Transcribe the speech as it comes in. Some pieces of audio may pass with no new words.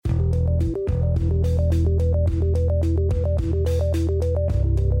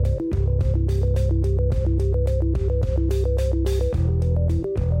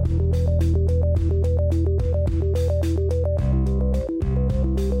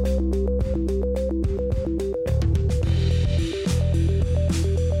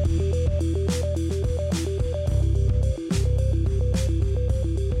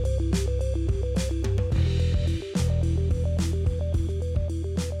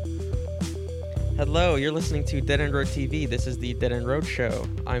Hello, you're listening to Dead End Road TV. This is the Dead End Road Show.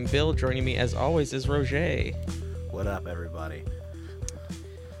 I'm Bill. Joining me, as always, is Roger. What up, everybody?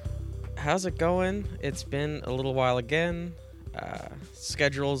 How's it going? It's been a little while again.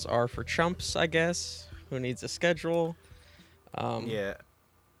 Schedules are for chumps, I guess. Who needs a schedule? Yeah,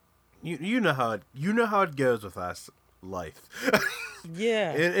 you know how it goes with us life.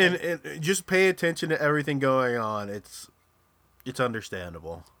 Yeah. and just pay attention to everything going on. It's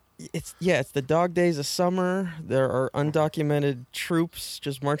understandable. It's the dog days of summer. There are undocumented troops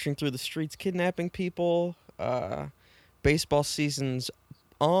just marching through the streets, kidnapping people. Baseball season's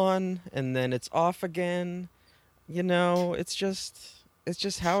on, and then it's off again. You know, it's just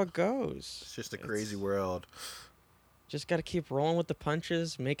how it goes. It's just a crazy world. Just got to keep rolling with the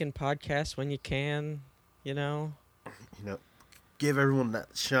punches, making podcasts when you can. You know. Give everyone that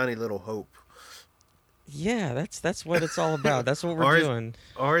shiny little hope. Yeah, that's what it's all about. That's what we're doing.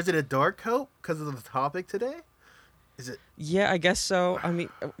 Or is it a dark hope because of the topic today? Is it? Yeah, I guess so. I mean,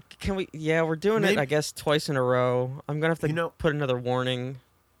 can we? Yeah, we're doing it. I guess twice in a row. I'm gonna have to put another warning.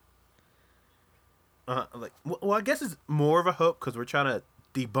 Well, I guess it's more of a hope because we're trying to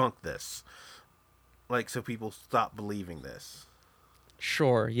debunk this, so people stop believing this.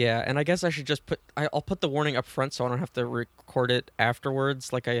 Sure, yeah, and I guess I should just I'll put the warning up front so I don't have to record it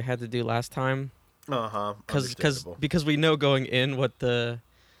afterwards like I had to do last time. Because we know going in what the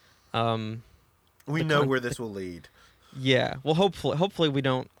we know where this will lead. Yeah, well, hopefully we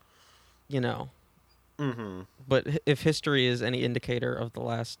don't, Mm-hmm. But if history is any indicator of the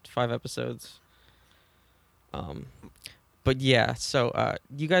last 5 episodes, but yeah, so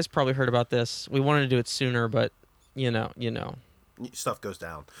you guys probably heard about this. We wanted to do it sooner, but you know, stuff goes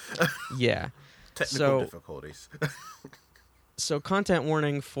down. Yeah, technical difficulties. So content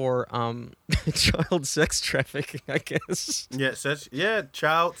warning for child sex trafficking, I guess.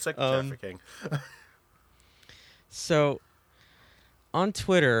 Child sex trafficking. So on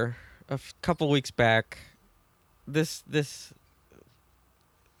Twitter a couple weeks back, this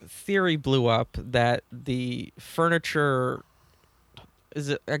theory blew up that the furniture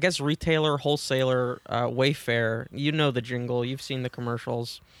retailer, wholesaler, Wayfair, you know the jingle, you've seen the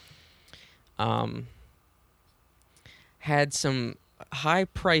commercials, had some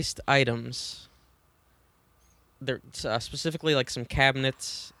high-priced items. There, specifically like some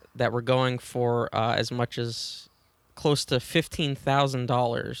cabinets that were going for as much as close to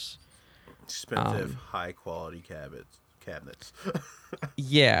 $15,000. Expensive, high-quality cabinets.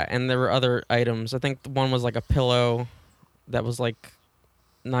 Yeah, and there were other items. I think one was like a pillow that was like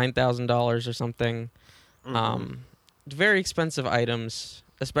 $9,000 or something. Mm-hmm. Very expensive items,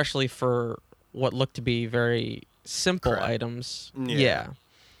 especially for what looked to be very simple items. Yeah.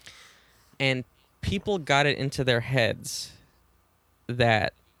 And people got it into their heads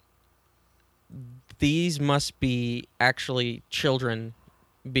that these must be actually children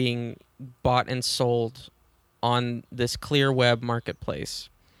being bought and sold on this clear web marketplace.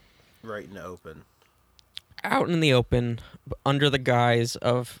 Right in the open. Out in the open, under the guise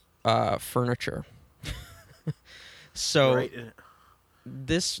of furniture. So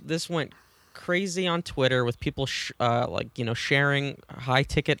this went crazy on Twitter with people sharing high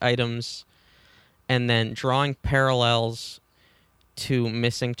ticket items and then drawing parallels to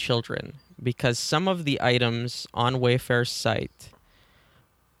missing children, because some of the items on Wayfair's site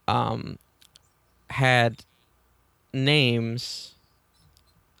had names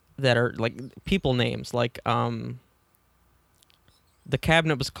that are like people names, like the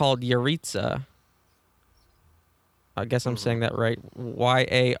cabinet was called Yaritza. I guess I'm saying that right.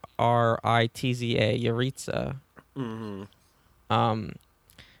 Yaritza, Yaritza. Mm-hmm.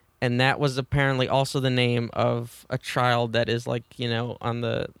 And that was apparently also the name of a child that is on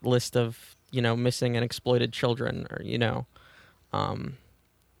the list of, missing and exploited children, or,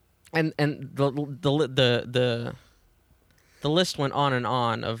 and the list went on and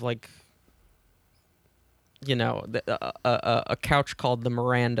on of a couch called the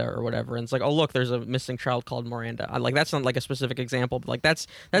Miranda or whatever, and it's like, oh look, there's a missing child called Miranda. That's not like a specific example, but that's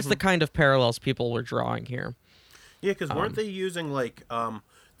mm-hmm. the kind of parallels people were drawing here. Yeah, because weren't they using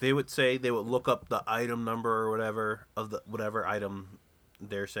they would say they would look up the item number or whatever of the whatever item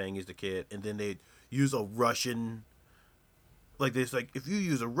they're saying is the kid, and then they'd use a Russian, if you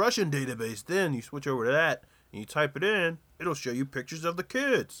use a Russian database, then you switch over to that and you type it in, it'll show you pictures of the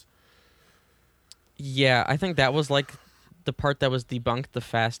kids. Yeah, I think that was the part that was debunked the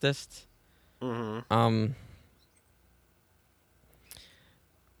fastest. Mm-hmm.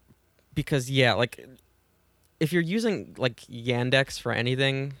 Because if you're using Yandex for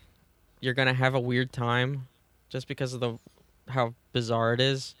anything, you're gonna have a weird time, just because of how bizarre it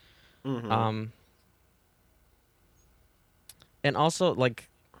is. Mm-hmm. And also, like,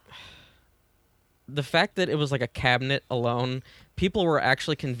 the fact that it was like a cabinet alone, people were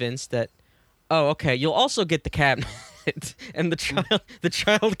actually convinced that, oh, okay, you'll also get the cabinet, and the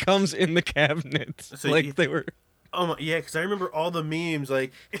child comes in the cabinet. So Like they were. oh my, yeah, because I remember all the memes.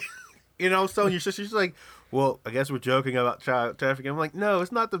 Like, I was telling your sister, she's like, "Well, I guess we're joking about child trafficking." I'm like, "No,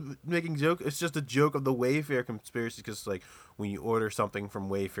 it's not the making joke. It's just a joke of the Wayfair conspiracy." Because like when you order something from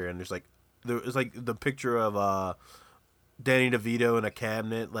Wayfair, and there's like the picture of Danny DeVito in a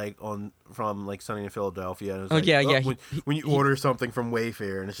cabinet, like from like Sunny in Philadelphia. And it's like, Yeah, yeah. When you order something from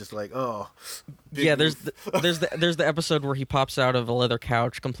Wayfair, and it's just like, oh, Yeah. There's the episode where he pops out of a leather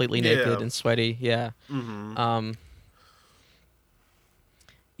couch, completely naked and sweaty. Yeah. Mm-hmm.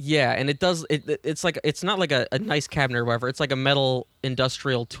 Yeah, and it's like it's not like a nice cabinet or whatever. It's like a metal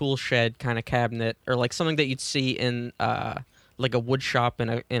industrial tool shed kind of cabinet, or like something that you'd see in like a wood shop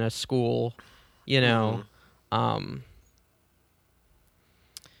in a school, you know.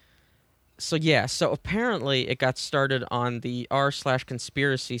 So yeah, so apparently it got started on the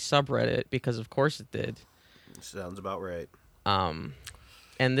r/conspiracy subreddit because of course it did. Sounds about right. And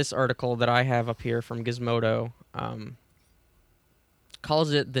this article that I have up here from Gizmodo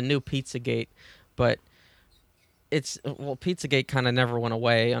calls it the new Pizzagate, but Pizzagate kind of never went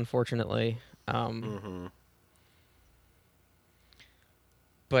away, unfortunately.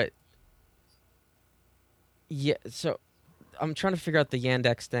 But yeah, so I'm trying to figure out the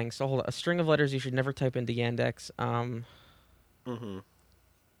Yandex thing. So hold on. A string of letters you should never type into Yandex.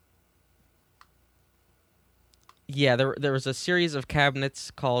 Yeah, there was a series of cabinets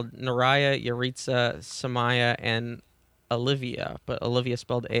called Naraya, Yaritza, Samaya, and Olivia, but Olivia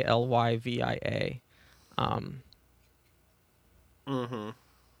spelled Alyvia.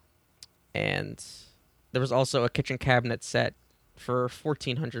 And there was also a kitchen cabinet set for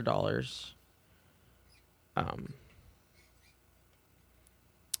 $1,400.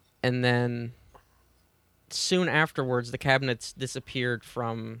 And then soon afterwards, the cabinets disappeared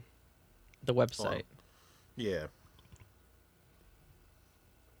from the website. Yeah.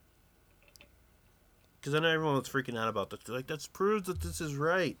 Because I know everyone was freaking out about this. They're like, that proves that this is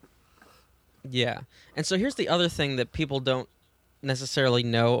right. Yeah. And so here's the other thing that people don't necessarily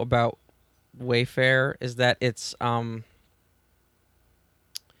know about Wayfair is that it's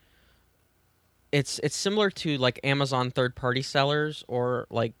similar to like Amazon third-party sellers or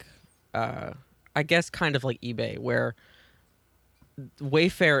like I guess kind of like eBay, where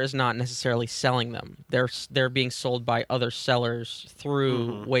Wayfair is not necessarily selling them. They're being sold by other sellers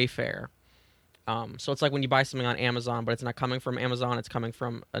through Wayfair. So it's like when you buy something on Amazon, but it's not coming from Amazon, it's coming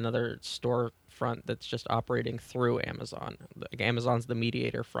from another storefront that's just operating through Amazon. Like Amazon's the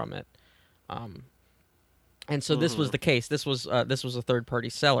mediator from it. And so this was the case. This was a third-party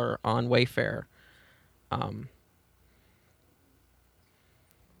seller on Wayfair.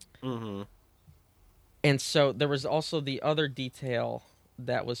 And so there was also the other detail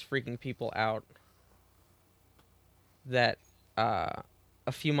that was freaking people out, that a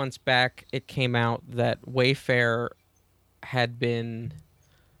few months back it came out that Wayfair had been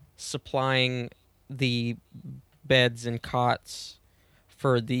supplying the beds and cots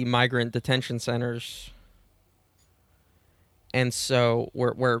for the migrant detention centers. And so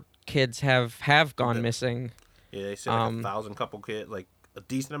where kids have gone missing. Yeah, they said like 1,000 couple kids, like a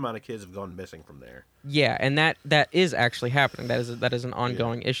decent amount of kids have gone missing from there. Yeah, and that is actually happening. That is an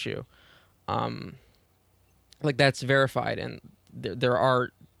ongoing issue. Like that's verified, and there are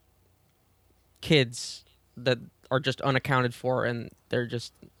kids that are just unaccounted for, and they're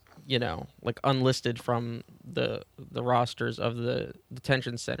just like unlisted from the rosters of the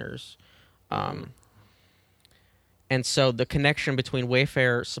detention centers. And so the connection between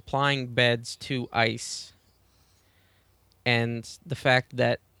Wayfair supplying beds to ICE and the fact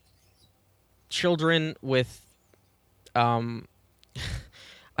that children with, I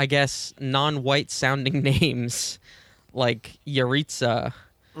guess, non-white sounding names like Yaritza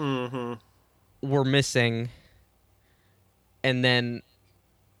were missing, and then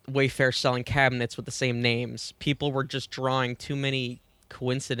Wayfair selling cabinets with the same names. People were just drawing too many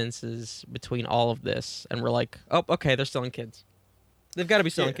coincidences between all of this, and we're like, oh, okay, they're selling kids. They've got to be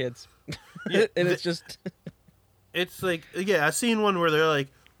selling kids. And it's just... It's like, yeah, I've seen one where they're like,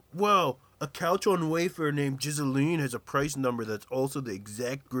 whoa, a couch on Wayfair named Giseline has a price number that's also the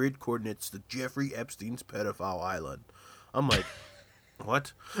exact grid coordinates to Jeffrey Epstein's pedophile island. I'm like,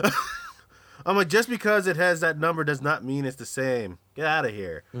 what? I'm like, just because it has that number does not mean it's the same. Get out of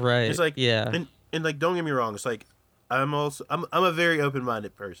here. Right. It's like, yeah. And like, don't get me wrong. It's like, I'm a very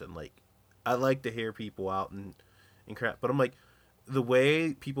open-minded person. Like, I like to hear people out and crap. But I'm like, the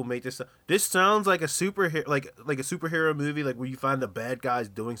way people make this sounds like a superhero, like a superhero movie, like where you find the bad guys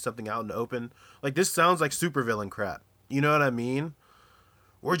doing something out in the open. Like, this sounds like supervillain crap. You know what I mean?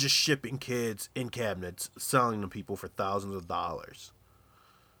 We're just shipping kids in cabinets, selling them to people for thousands of dollars.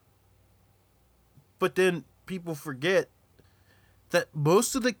 But then people forget that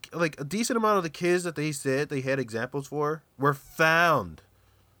most of the, like, a decent amount of the kids that they said they had examples for were found.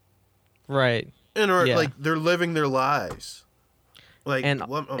 Right. And are, like, they're living their lives. Like,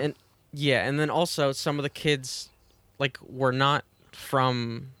 and then also some of the kids, like, were not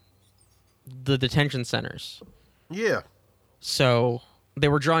from the detention centers. Yeah. So they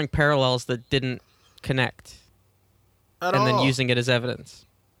were drawing parallels that didn't connect. At all. And then using it as evidence.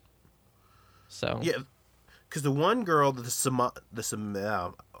 So. Yeah. Because the one girl,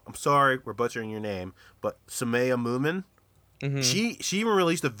 I'm sorry, we're butchering your name, but Samaya Moomin, she even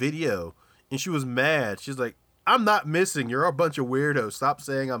released a video, and she was mad. She's like, I'm not missing. You're a bunch of weirdos. Stop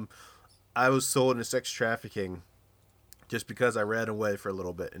saying I was sold into sex trafficking just because I ran away for a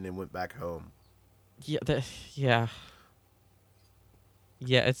little bit and then went back home. Yeah.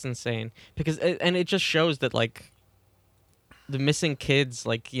 Yeah, it's insane. Because it just shows that, like, the missing kids,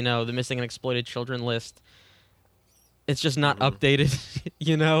 like, you know, the missing and exploited children list, it's just not updated,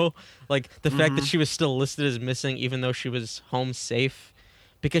 you know? Like, the fact that she was still listed as missing even though she was home safe,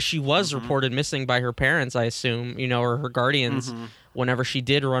 because she was reported missing by her parents, I assume, you know, or her guardians whenever she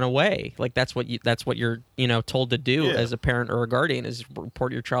did run away. Like, that's what you're, you know, told to do as a parent or a guardian, is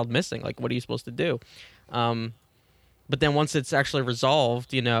report your child missing. Like, what are you supposed to do? But then once it's actually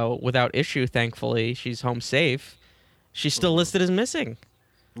resolved, you know, without issue, thankfully, she's home safe, she's still listed as missing.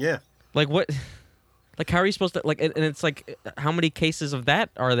 Yeah. Like, what? Like, how are you supposed to, like, and it's like, how many cases of that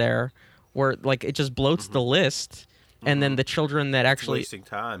are there where, like, it just bloats the list, and then the children that actually... It's wasting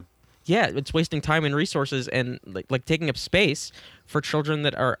time. Yeah, it's wasting time and resources, and, like taking up space for children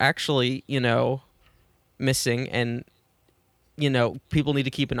that are actually, you know, missing, and, you know, people need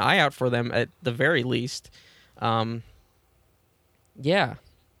to keep an eye out for them at the very least. Yeah.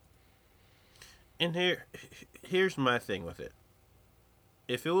 And here's my thing with it.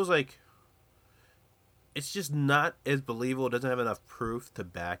 If it was like, it's just not as believable, it doesn't have enough proof to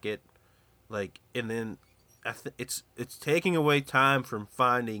back it, like, and then it's taking away time from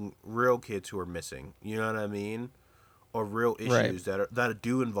finding real kids who are missing, you know what I mean, or real issues that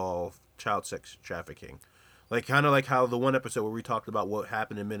do involve child sex trafficking. Like, kind of like how the one episode where we talked about what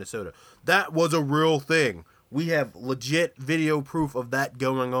happened in Minnesota, that was a real thing. We have legit video proof of that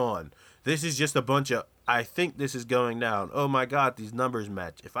going on. This is just a bunch of, I think this is going down. Oh my God, these numbers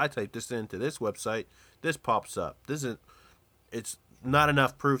match. If I type this into this website, this pops up. It's not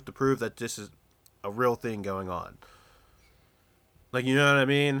enough proof to prove that this is a real thing going on. Like, you know what I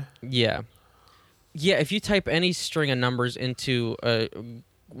mean? Yeah. Yeah, if you type any string of numbers into a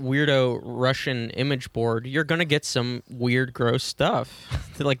weirdo Russian image board, you're going to get some weird, gross stuff.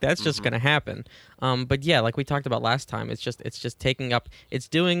 Like, that's just going to happen. But yeah, like we talked about last time, it's just taking up, it's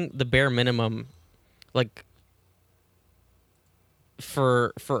doing the bare minimum, like,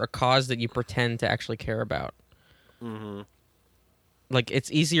 for a cause that you pretend to actually care about. Like,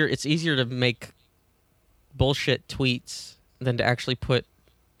 it's easier to make bullshit tweets than to actually put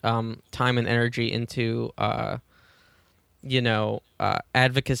time and energy into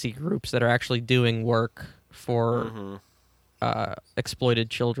advocacy groups that are actually doing work for exploited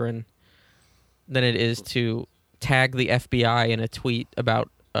children than it is to tag the FBI in a tweet about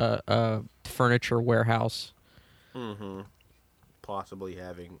a furniture warehouse. Possibly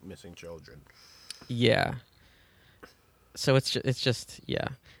having missing children. Yeah. So it's just yeah.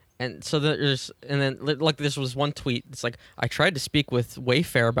 And so then like this was one tweet. It's like, I tried to speak with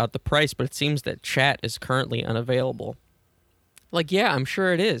Wayfair about the price, but it seems that chat is currently unavailable. Like, yeah, I'm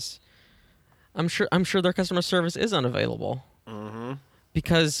sure it is. I'm sure their customer service is unavailable.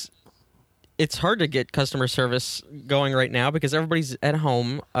 Because it's hard to get customer service going right now because everybody's at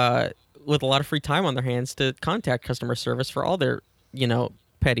home with a lot of free time on their hands to contact customer service for all their, you know,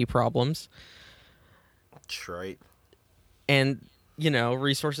 petty problems. That's right. And, you know,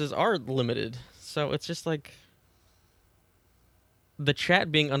 resources are limited. So it's just like, the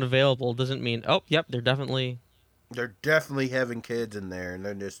chat being unavailable doesn't mean, oh, yep, they're definitely having kids in there, and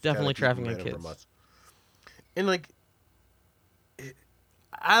they're just definitely trafficking kids. And, like,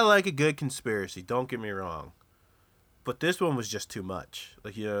 I like a good conspiracy, don't get me wrong, but this one was just too much.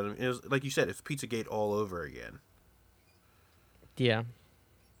 Like, you know what I mean? It was, like you said, it's Pizzagate all over again. Yeah.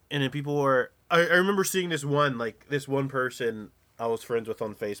 And then people were, I remember seeing this one person I was friends with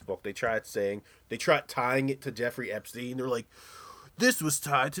on Facebook. They tried tying it to Jeffrey Epstein. They're like, this was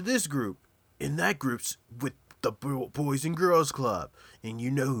tied to this group, and that group's with the Boys and Girls Club. And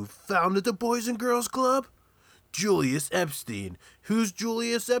you know who founded the Boys and Girls Club? Julius Epstein. Who's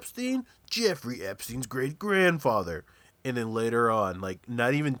Julius Epstein? Jeffrey Epstein's great-grandfather. And then later on, like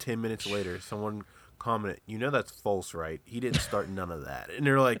not even 10 minutes later, someone commented, you know that's false, right? He didn't start none of that. And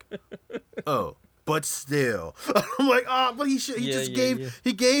they're like, oh, but still. I'm like, oh, but he gave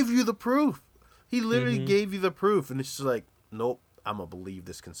you the proof. He literally gave you the proof. And it's just like, nope, I'm going to believe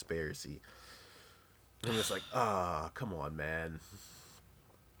this conspiracy. And it's like, come on, man.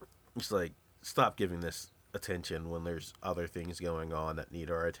 It's like, stop giving this attention when there's other things going on that need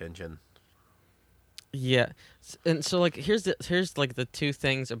our attention. Yeah, and so like here's like the two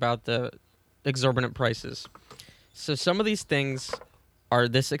things about the exorbitant prices. So some of these things are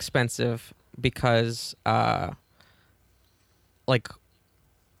this expensive because like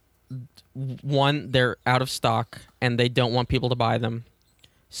one, they're out of stock and they don't want people to buy them.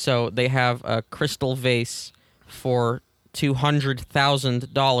 So they have a crystal vase for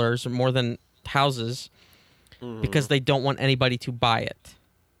 $200,000 or more than houses because they don't want anybody to buy it.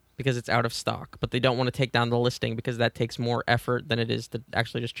 Because it's out of stock, but they don't want to take down the listing because that takes more effort than it is to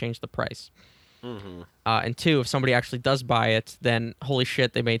actually just change the price. And two, if somebody actually does buy it, then holy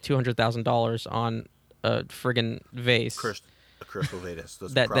shit, they made $200,000 on a friggin' vase. A crystal vase.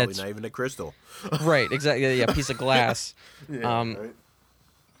 That's probably not even a crystal. Right, exactly. Yeah, a piece of glass. Right.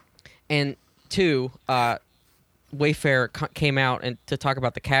 And two, Wayfair came out and to talk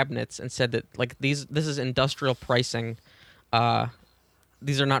about the cabinets and said that like this is industrial pricing.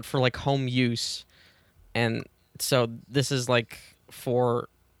 These are not for like home use, and so this is like for,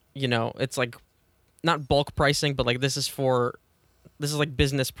 it's like not bulk pricing, but like this is like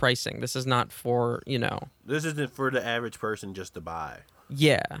business pricing. This is not for This isn't for the average person just to buy.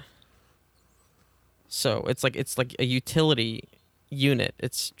 Yeah. So it's like a utility unit.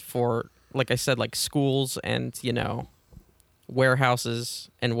 It's for, like I said, like schools and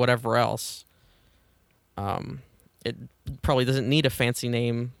warehouses and whatever else. It probably doesn't need a fancy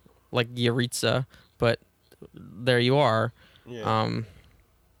name like Yaritza, but there you are. Yeah.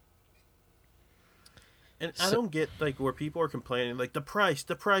 And I don't get like where people are complaining like the price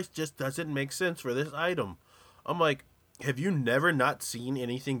just doesn't make sense for this item. I'm like, have you never not seen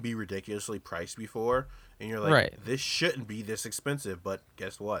anything be ridiculously priced before? And you're like, right. This shouldn't be this expensive, but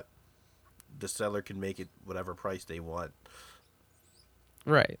guess what? The seller can make it whatever price they want.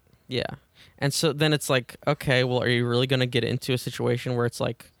 Right. Yeah. And so then it's like, okay, well, are you really going to get into a situation where it's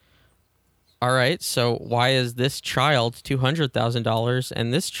like, all right, so why is this child $200,000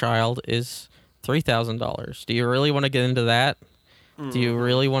 and this child is $3,000? Do you really want to get into that? Do you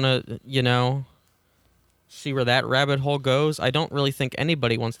really want to, see where that rabbit hole goes? I don't really think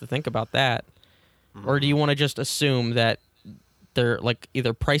anybody wants to think about that. Or do you want to just assume that they're like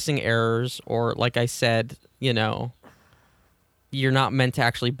either pricing errors or, like I said, you're not meant to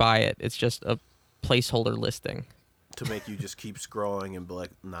actually buy it. It's just a placeholder listing. To make you just keep scrolling and be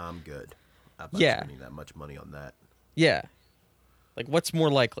like, nah, I'm good. I'm not spending that much money on that. Yeah. Like, what's more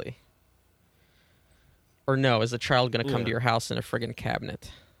likely? Or no, is a child going to come to your house in a friggin'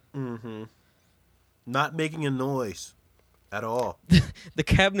 cabinet? Mm-hmm. Not making a noise at all. The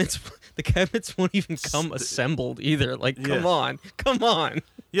cabinets won't even come assembled either. Like, come on.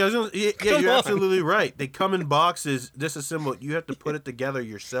 Yeah, you're absolutely right. They come in boxes, disassembled. You have to put it together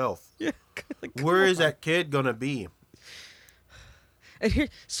yourself. Yeah. Like, where is that kid gonna be? And here,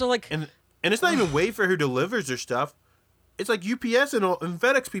 so like, and it's not even Wayfair who delivers their stuff. It's like UPS and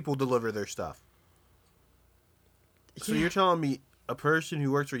FedEx people deliver their stuff. So you're telling me a person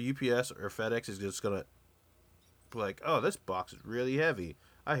who works for UPS or FedEx is just gonna be like, oh, this box is really heavy.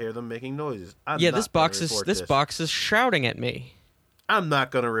 I hear them making noises. This box is shouting at me. I'm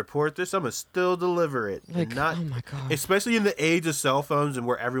not going to report this. I'm going to still deliver it. Like, oh my God. Especially in the age of cell phones and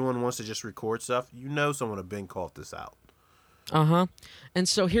where everyone wants to just record stuff, someone have been called this out. Uh-huh. And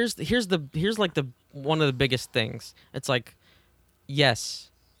so here's like the one of the biggest things. It's like, yes,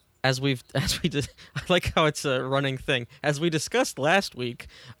 as we did, I like how it's a running thing. As we discussed last week,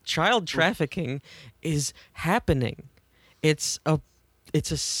 child trafficking is happening. It's a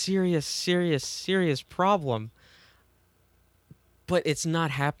serious problem. But it's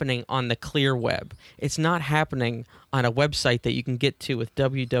not happening on the clear web. It's not happening on a website that you can get to with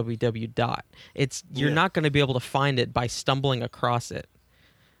www. You're not going to be able to find it by stumbling across it.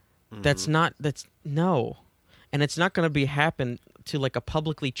 No. And it's not going to happen to like a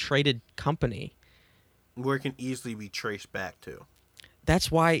publicly traded company. Where it can easily be traced back to. That's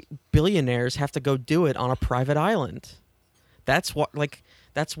why billionaires have to go do it on a private island. That's why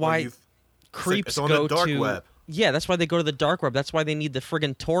creeps it's on go the dark to web. Yeah, that's why they go to the dark web. That's why they need the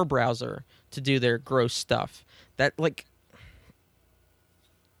friggin' Tor browser to do their gross stuff. That, like...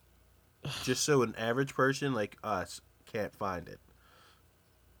 Just so an average person like us can't find it.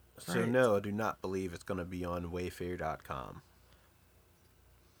 So Right. no, I do not believe it's going to be on Wayfair.com.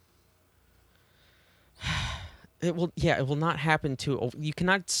 It will not happen you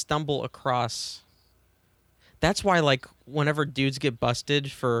cannot stumble across. That's why, like, whenever dudes get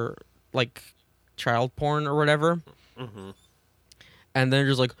busted for, like, child porn or whatever, Mm-hmm. and they're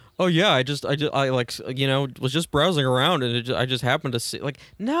just like, oh yeah, I like, you know, was just browsing around and I just happened to see, like,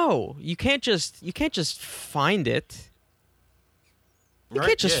 no, you can't just find it. You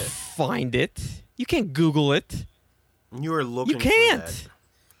can't just find it. You can't Google it. You are looking. You can't. For that.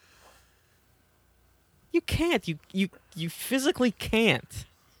 You can't. You physically can't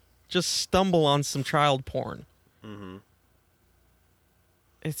just stumble on some child porn. Mm-hmm.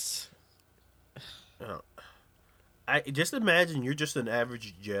 It's... Oh. I just imagine you're just an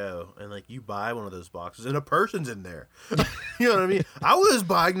average Joe, and like you buy one of those boxes, and a person's in there. You know what I mean? I was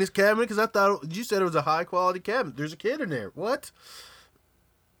buying this cabinet because I thought you said it was a high quality cabinet. There's a kid in there. What?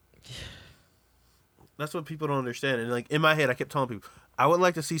 That's what people don't understand. And like in my head, I kept telling people, I would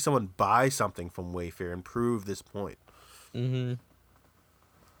like to see someone buy something from Wayfair and prove this point. Mm-hmm.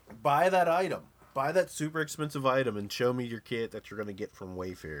 Buy that item. Buy that super expensive item and show me your kit that you're going to get from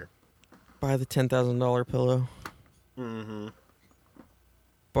Wayfair. Buy the $10,000 pillow. Mm-hmm.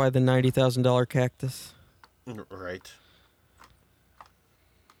 Buy the $90,000 cactus. Right.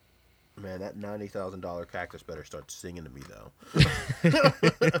 Man, that $90,000 cactus better start singing to me, though.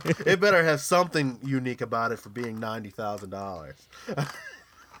 It better have something unique about it for being $90,000.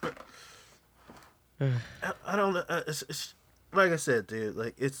 I don't know. It's, like I said, dude,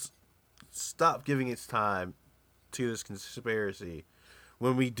 like, it's... Stop giving its time to this conspiracy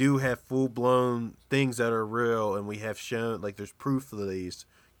when we do have full-blown things that are real and we have shown, like, there's proof of these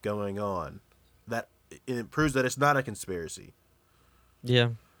going on. That it proves that it's not a conspiracy. Yeah.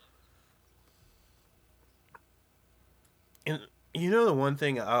 And you know the one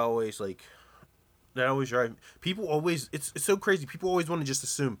thing I always like, that always drives people always, it's so crazy. People always want to just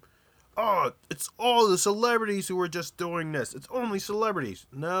assume, oh, it's all the celebrities who are just doing this. It's only celebrities.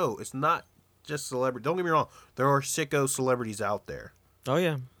 No, it's not just celebrities. Don't get me wrong. There are sicko celebrities out there. Oh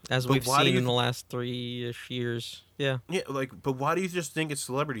yeah, as But we've why do seen you in the last 3-ish years. Yeah. Yeah, like, but why do you just think it's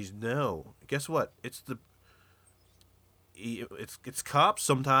celebrities? No, guess what? It's cops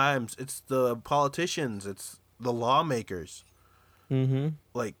sometimes. It's the politicians. It's the lawmakers. Mm-hmm.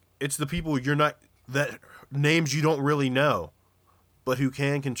 Like, it's the people that names you don't really know, but who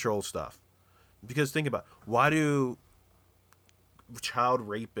can control stuff. Because think about, why do child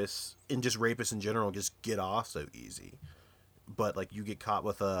rapists and just rapists in general just get off so easy? But like you get caught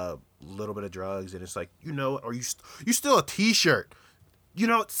with a little bit of drugs and it's like, you know, or you steal a t-shirt, you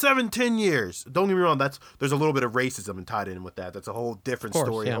know, 7-10 years. Don't get me wrong, there's a little bit of racism tied in with that. That's a whole different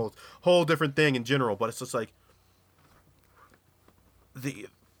story, yeah. whole different thing in general. But it's just like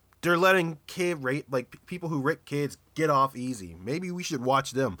they're letting people who rape kids get off easy. Maybe we should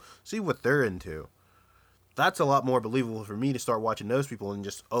watch them, see what they're into. That's a lot more believable for me to start watching those people and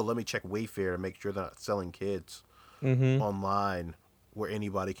just, let me check Wayfair and make sure they're not selling kids online where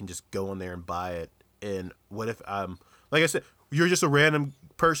anybody can just go in there and buy it. And what if like I said, you're just a random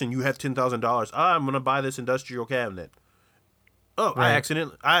person, you have $10,000. I'm gonna buy this industrial cabinet. Oh, right.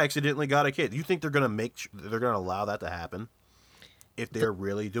 I accidentally got a kid. You think they're gonna allow that to happen? If they're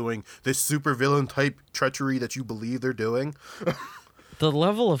really doing this supervillain type treachery that you believe they're doing? The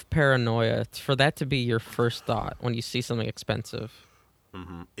level of paranoia for that to be your first thought when you see something expensive.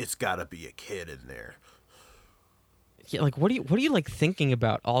 Mm-hmm. It's gotta be a kid in there. Yeah, like what are you like thinking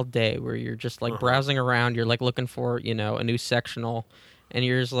about all day where you're just like browsing around, you're like looking for, you know, a new sectional and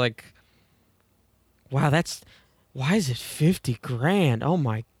you're just like, wow, why is it $50,000? Oh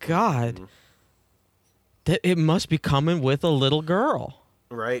my God. It must be coming with a little girl.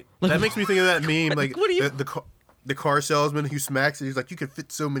 Right. Like, that makes me think of that meme, like what do you... the car salesman who smacks it. He's like, you could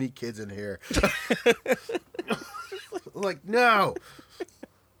fit so many kids in here. Like, no.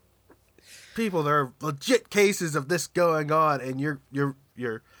 People, there are legit cases of this going on, and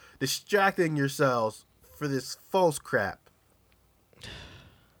you're distracting yourselves for this false crap.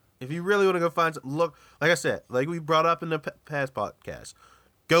 If you really want to go find something, look, like I said, like we brought up in the past podcast,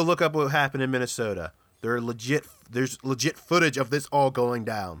 go look up what happened in Minnesota. There's legit footage of this all going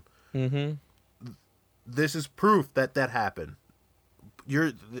down. Mm-hmm. This is proof that happened.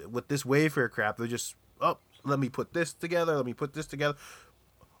 With this Wayfair crap, they're just, let me put this together. Let me put this together.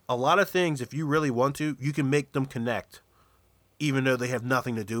 A lot of things, if you really want to, you can make them connect, even though they have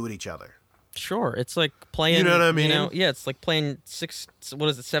nothing to do with each other. Sure, it's like playing. You know what I mean? Yeah, it's like playing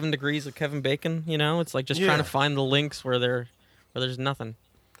 7 degrees of Kevin Bacon. It's like just trying Yeah. to find the links where there's nothing.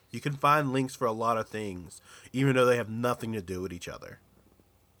 You can find links for a lot of things, even though they have nothing to do with each other.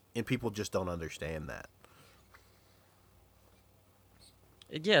 And people just don't understand that.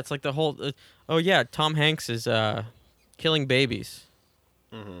 Yeah, it's like the whole. Oh yeah, Tom Hanks is killing babies.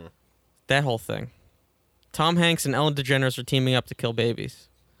 Mm-hmm. That whole thing. Tom Hanks and Ellen DeGeneres are teaming up to kill babies.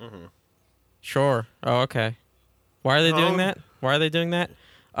 Mm-hmm. Sure. Oh, okay. Why are they doing that? Why are they doing that?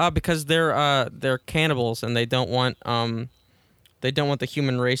 Because they're cannibals and they don't want the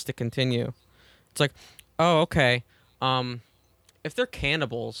human race to continue. It's like, oh, okay. If they're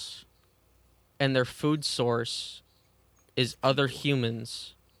cannibals and their food source is other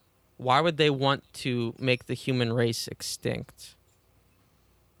humans, why would they want to make the human race extinct?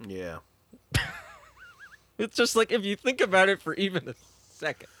 Yeah. It's just like, if you think about it for even a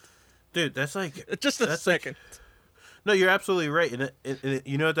second. Dude, that's like... Just a second. No, you're absolutely right. And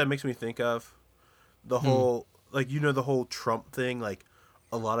you know what that makes me think of? The whole, the whole Trump thing. Like,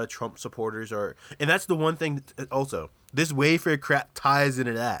 a lot of Trump supporters are... And that's the one thing also. This Wayfair crap ties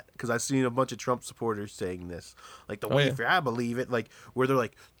into that. Because I've seen a bunch of Trump supporters saying this. Like, the Wayfair, I believe it. Like, where they're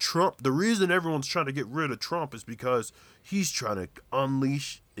like, Trump... The reason everyone's trying to get rid of Trump is because he's trying to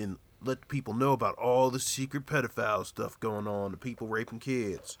unleash and let people know about all the secret pedophile stuff going on. The people raping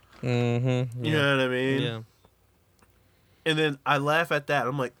kids. Mm-hmm. Yeah. You know what I mean? Yeah. And then I laugh at that.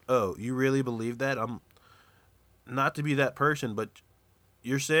 I'm like, oh, you really believe that? I'm not to be that person, but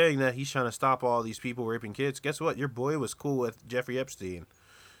you're saying that he's trying to stop all these people raping kids. Guess what? Your boy was cool with Jeffrey Epstein,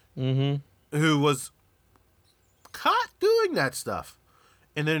 who was caught doing that stuff.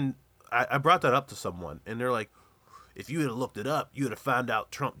 And then I brought that up to someone, and they're like, if you had looked it up, you would have found out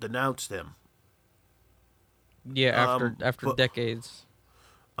Trump denounced him. Yeah, after decades.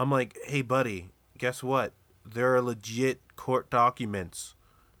 I'm like, hey, buddy, guess what? There are legit court documents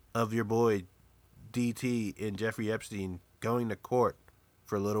of your boy DT and Jeffrey Epstein going to court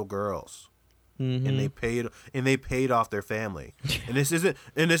for little girls, and they paid off their family. And this isn't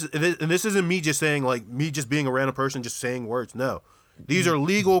me just saying, like, me just being a random person just saying words. No, these are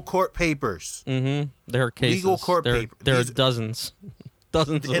legal court papers. There are cases. Legal court papers. There are dozens.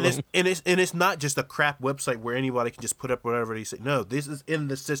 Dozens of them. And it's not just a crap website where anybody can just put up whatever they say. No, this is in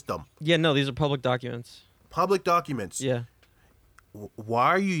the system. Yeah, no, these are public documents. Public documents. Yeah. Why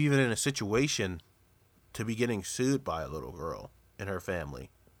are you even in a situation to be getting sued by a little girl and her family?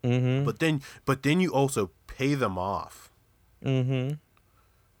 But then you also pay them off.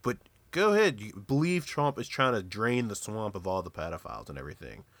 But go ahead. You believe Trump is trying to drain the swamp of all the pedophiles and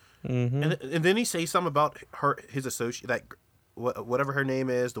everything. And then he say something about his associate, that whatever her name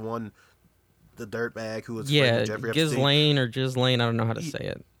is, the dirtbag who was friend with Jeffrey Epstein. Ghislaine or Ghislaine, I don't know how to say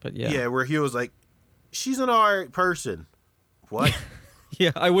it, but yeah. Yeah, where he was like, she's an alright person. What?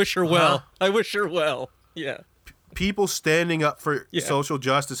 Yeah, I wish her well. I wish her well. Yeah. People standing up for social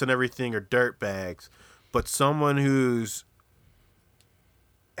justice and everything are dirtbags, but someone who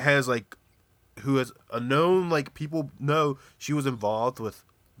has a known, like, people know she was involved with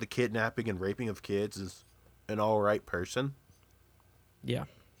the kidnapping and raping of kids is an alright person. Yeah.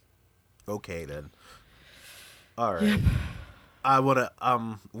 Okay, then. All right. I want to,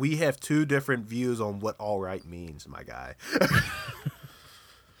 we have two different views on what all right means, my guy.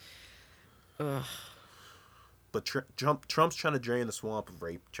 But Trump's trying to drain the swamp of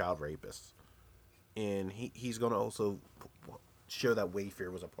child rapists. And he's going to also show that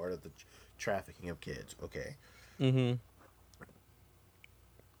Wayfair was a part of the trafficking of kids. Okay. Yeah,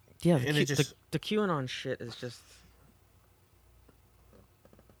 the QAnon shit is just...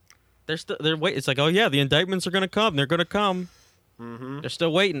 They're waiting. It's like, oh yeah, the indictments are gonna come. They're gonna come. They're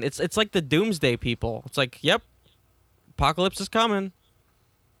still waiting. It's like the doomsday people. It's like, yep, apocalypse is coming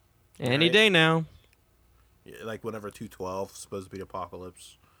any day now. Yeah, like whenever 2/12 supposed to be the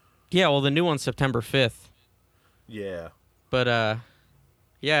apocalypse. Yeah, well, the new one's September 5th. Yeah. But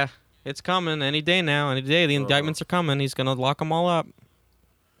yeah, it's coming any day now. Any day, the indictments are coming. He's gonna lock them all up.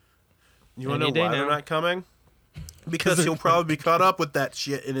 You wanna know why they're not coming? Because he'll probably be caught up with that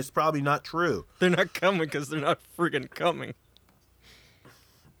shit, and it's probably not true. They're not coming because they're not friggin' coming.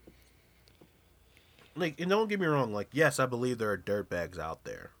 Like, and don't get me wrong. Like, yes, I believe there are dirtbags out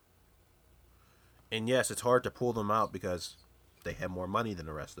there, and yes, it's hard to pull them out because they have more money than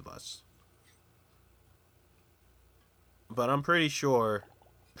the rest of us. But I'm pretty sure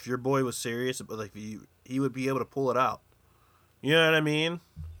if your boy was serious, but like he would be able to pull it out. You know what I mean?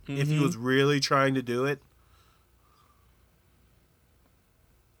 If he was really trying to do it.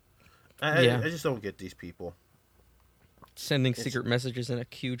 I just don't get these people. Sending secret messages in a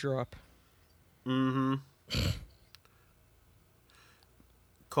Q drop. Mm-hmm.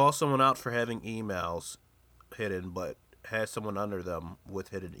 Call someone out for having emails hidden, but has someone under them with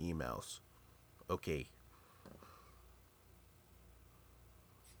hidden emails. Okay.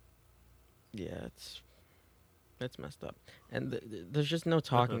 Yeah, it's messed up, and there's just no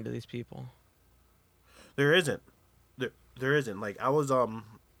talking to these people. There isn't. There isn't. Like I was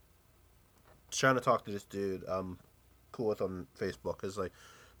trying to talk to this dude cool with on Facebook. Cause like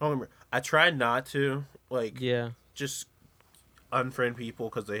I don't remember. I tried not to just unfriend people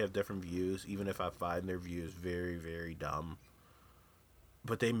because they have different views, even if I find their views very, very dumb.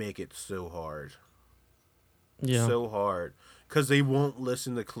 But they make it so hard. Yeah. So hard. Because they won't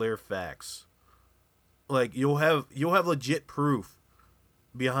listen to clear facts. Like, you'll have legit proof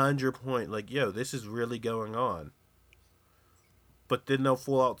behind your point. Like, yo, this is really going on. But then they'll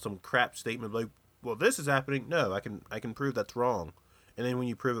pull out some crap statement like, well, this is happening. No, I can prove that's wrong. And then when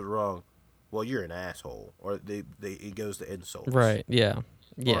you prove it wrong, well, you're an asshole, or it goes to insults. Right. Yeah.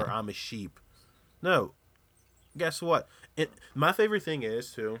 Yeah. Or I'm a sheep. No. Guess what? My favorite thing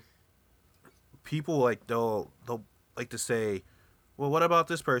is too. People like they'll like to say, well, what about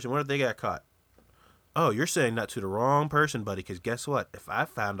this person? What if they got caught? Oh, you're saying that to the wrong person, buddy. Because guess what? If I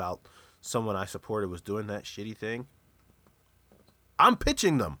found out someone I supported was doing that shitty thing, I'm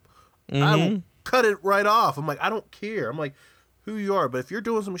pitching them. Mm-hmm. I will cut it right off. I'm like, I don't care. I'm like, who you are, but if you're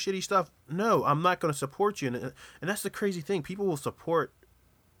doing some shitty stuff, no, I'm not going to support you. And that's the crazy thing. People will support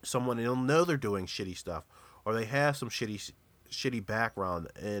someone and they'll know they're doing shitty stuff, or they have some shitty background,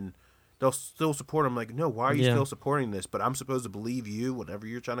 and they'll still support them. Like, no, why are you still supporting this? But I'm supposed to believe you whenever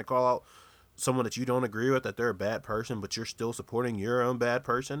you're trying to call out someone that you don't agree with, that they're a bad person, but you're still supporting your own bad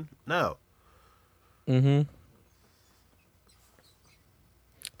person? No. Mm-hmm.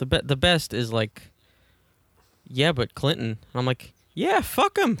 The best is like, yeah, but Clinton. And I'm like, yeah,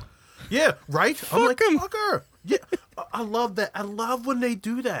 fuck him. Yeah, right? Fuck I'm like, him. fuck her. Yeah, I love that. I love when they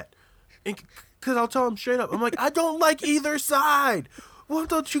do that. Because I'll tell them straight up. I'm like, I don't like either side. What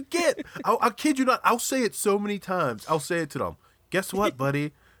don't you get? I'll kid you not. I'll say it so many times. I'll say it to them. Guess what,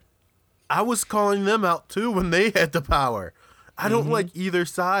 buddy? I was calling them out too when they had the power. I don't like either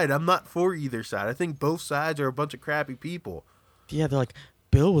side. I'm not for either side. I think both sides are a bunch of crappy people. Yeah, they're like,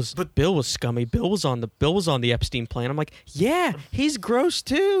 Bill was scummy. Bill was on the Epstein plan. I'm like, yeah, he's gross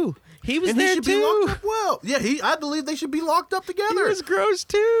too. He was and there he should too. Be locked up well. Yeah, I believe they should be locked up together. He was gross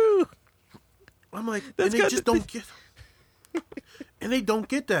too. I'm like, and they just don't get. And they don't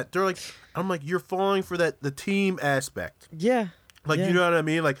get that. They're like, I'm like, you're falling for the team aspect. Yeah. Like, you know what I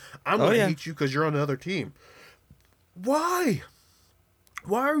mean? Like, I'm going to hate you because you're on the other team. Why?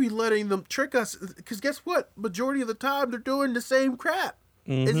 Why are we letting them trick us? Because guess what? Majority of the time, they're doing the same crap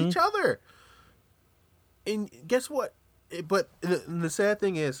as each other. And guess what? But the sad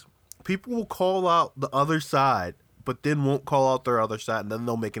thing is, people will call out the other side, but then won't call out their other side, and then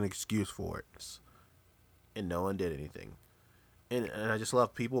they'll make an excuse for it. And no one did anything. And I just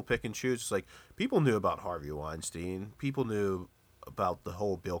love people pick and choose. It's like, people knew about Harvey Weinstein. People knew about the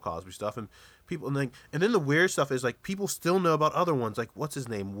whole Bill Cosby stuff. And then the weird stuff is, like, people still know about other ones. Like, what's his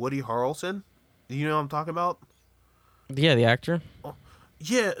name? Woody Harrelson? You know what I'm talking about? Yeah, the actor. Oh,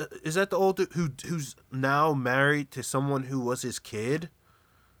 yeah, is that the old dude who's now married to someone who was his kid?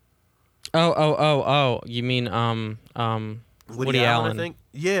 Oh. You mean Woody Allen? I think.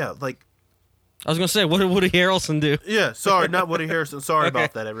 Yeah, like. I was gonna say, what did Woody Harrelson do? Yeah, sorry, not Woody Harrelson. Sorry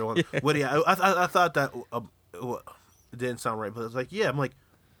about that, everyone. Yeah. Woody, I thought that it didn't sound right, but it's like, yeah, I'm like,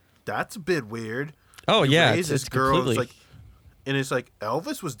 that's a bit weird. Oh he yeah, it's girl. Completely... It's like, and it's like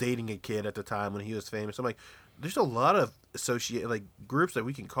Elvis was dating a kid at the time when he was famous. I'm like, there's a lot of groups that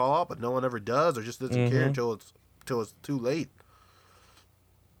we can call out, but no one ever does, or just doesn't care until it's too late.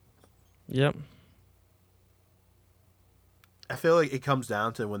 Yep. I feel like it comes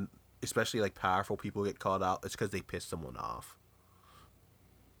down to when, especially like powerful people get called out, it's because they piss someone off.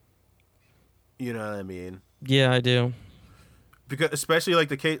 You know what I mean? Yeah, I do. Because especially like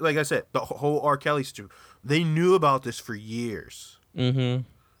the case, like I said, the whole R. Kelly situation, they knew about this for years. Mm-hmm.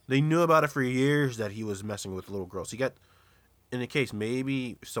 They knew about it for years that he was messing with little girls. He got, in the case,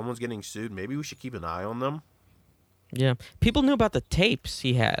 maybe if someone's getting sued, maybe we should keep an eye on them. Yeah. People knew about the tapes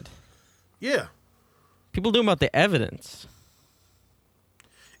he had. Yeah. People knew about the evidence.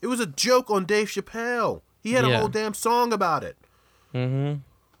 It was a joke on Dave Chappelle. He had a whole damn song about it. Mm-hmm.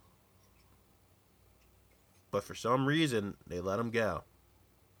 But for some reason, they let him go.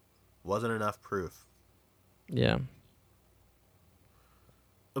 Wasn't enough proof. Yeah.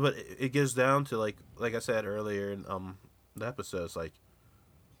 But it goes down to, like I said earlier in the episodes, like,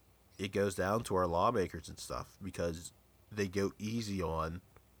 it goes down to our lawmakers and stuff, because they go easy on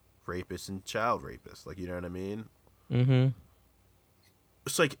rapists and child rapists. Like, you know what I mean? Mm-hmm.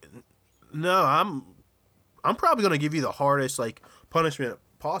 It's like, no, I'm probably gonna give you the hardest like punishment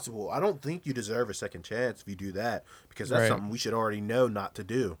possible. I don't think you deserve a second chance if you do that, because that's something we should already know not to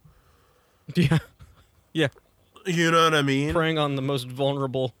do. Yeah. Yeah. You know what I mean? Preying on the most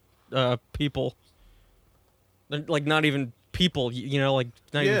vulnerable people. They're, like, not even people, you know, like,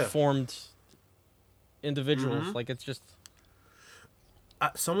 not even formed individuals. Mm-hmm. Like, it's just...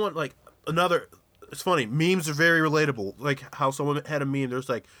 someone, like, another... It's funny. Memes are very relatable. Like, how someone had a meme. There's,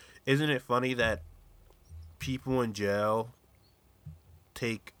 like, isn't it funny that people in jail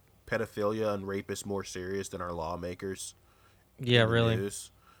take pedophilia and rapists more serious than our lawmakers? Yeah, really.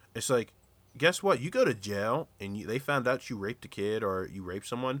 News? It's like, guess what? You go to jail and they found out you raped a kid or you raped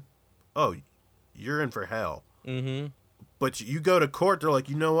someone. Oh, you're in for hell. Mm-hmm. But you go to court, they're like,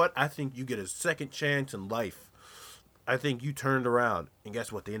 you know what? I think you get a second chance in life. I think you turned around. And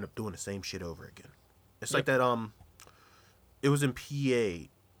guess what? They end up doing the same shit over again. It's like that, it was in PA.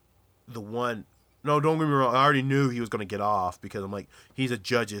 The one, no, don't get me wrong. I already knew he was going to get off because I'm like, he's a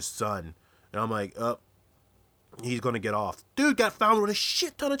judge's son. And I'm like, he's going to get off. Dude got found with a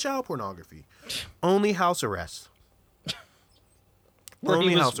shit ton of child pornography. Only house arrest. Where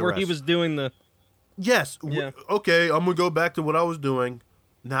he was doing the... Yes. Yeah. Okay, I'm going to go back to what I was doing.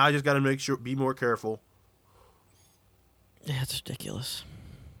 Now I just got to make sure, be more careful. Yeah, it's ridiculous.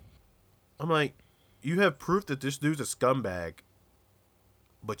 I'm like, you have proof that this dude's a scumbag,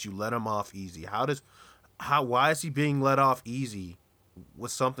 but you let him off easy. Why is he being let off easy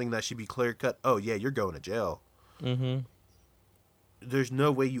with something that should be clear cut? Oh yeah, you're going to jail. Mm-hmm. There's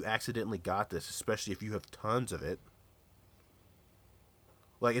no way you accidentally got this, especially if you have tons of it.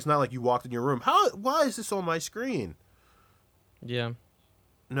 Like, it's not like you walked in your room. Why is this on my screen? Yeah.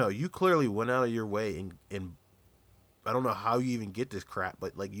 No, you clearly went out of your way and I don't know how you even get this crap,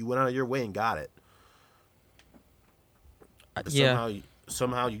 but like you went out of your way and got it. Yeah.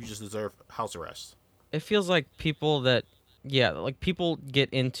 Somehow you just deserve house arrest. It feels like people that, like people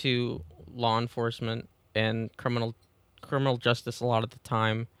get into law enforcement and criminal justice a lot of the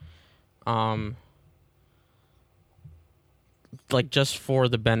time, like just for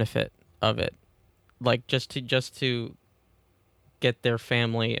the benefit of it, like just to get their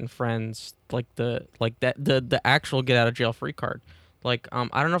family and friends the actual get out of jail free card. Like I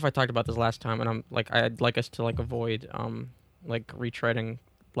don't know if I talked about this last time, and I'm like I'd like us to like avoid like retreading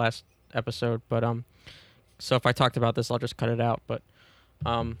last episode, but so if I talked about this, I'll just cut it out. But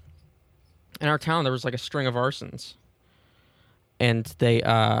in our town there was like a string of arsons, and they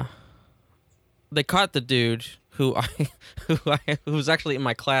caught the dude who who was actually in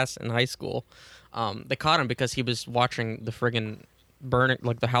my class in high school. They caught him because he was watching the friggin' burn,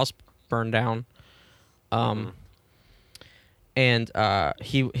 like the house burn down. And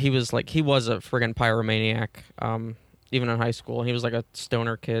he was like, he was a friggin' pyromaniac, even in high school. He was like a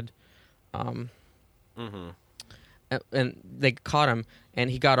stoner kid. And they caught him, and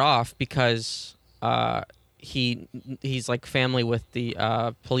he got off because he's like family with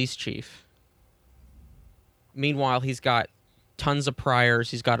the police chief. Meanwhile, he's got tons of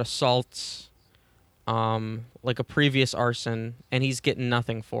priors. He's got assaults, like a previous arson, and he's getting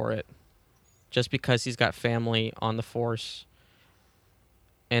nothing for it, just because he's got family on the force.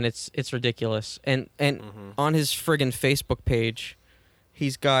 And it's ridiculous. And on his friggin' Facebook page,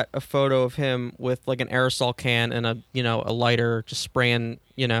 he's got a photo of him with like an aerosol can and a lighter, just spraying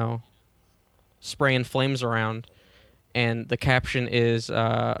flames around. And the caption is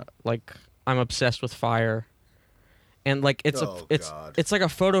like, "I'm obsessed with fire." And like it's like a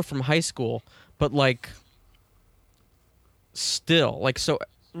photo from high school, but like still like so.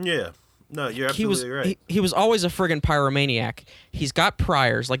 Yeah. No, you're absolutely right. He was always a friggin' pyromaniac. He's got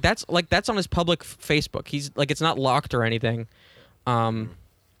priors. Like that's on his public Facebook. He's like, it's not locked or anything. But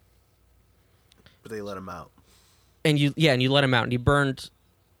they let him out. And you let him out, and he burned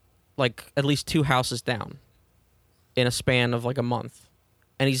like at least 2 houses down in a span of like a month.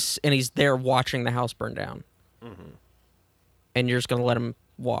 And he's there watching the house burn down. And you're just gonna let him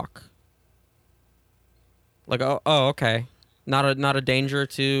walk. Like, oh, okay. Not a danger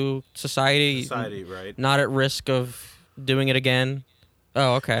to society. Society, right? Not at risk of doing it again.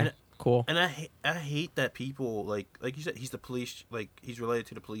 Oh, okay. Cool. And I hate that people like you said, he's the police, like he's related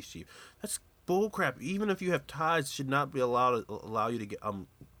to the police chief. That's bullcrap. Even if you have ties, should not be allow you to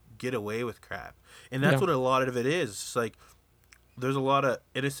get away with crap. And that's what a lot of it is. It's like there's a lot of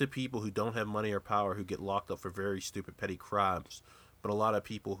innocent people who don't have money or power who get locked up for very stupid petty crimes, but a lot of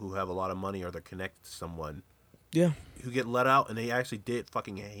people who have a lot of money or they're connected to someone. Yeah. Who get let out and they actually did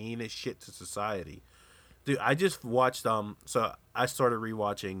fucking heinous shit to society. Dude, I just watched so I started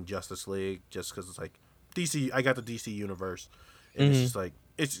rewatching Justice League just because it's like DC. I got the DC universe, and it's just like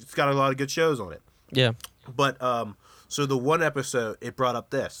it's got a lot of good shows on it. Yeah. But so the one episode it brought up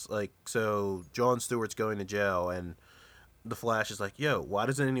this like so Jon Stewart's going to jail and the Flash is like, yo, why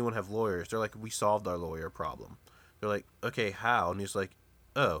doesn't anyone have lawyers? They're like, we solved our lawyer problem. They're like, okay, how? And he's like,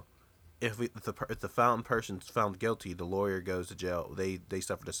 oh, if the found person's found guilty, the lawyer goes to jail. They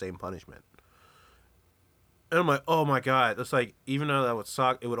suffer the same punishment. And I'm like, oh my god, it's like even though that would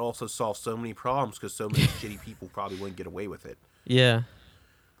suck, it would also solve so many problems because so many shitty people probably wouldn't get away with it. Yeah.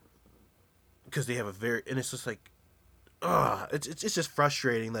 Because they have a very and it's just like, it's just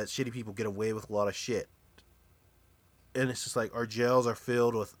frustrating that shitty people get away with a lot of shit. And it's just like our jails are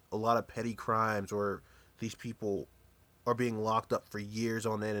filled with a lot of petty crimes where these people are being locked up for years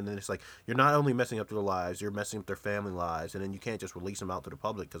on end, and then it's like you're not only messing up their lives, you're messing up their family lives, and then you can't just release them out to the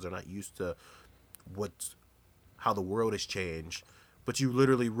public because they're not used to how the world has changed. But you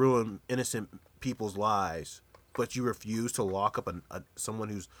literally ruin innocent people's lives, but you refuse to lock up someone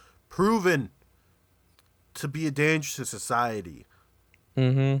who's proven to be a danger to society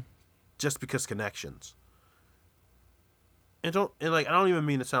just because connections. And I don't even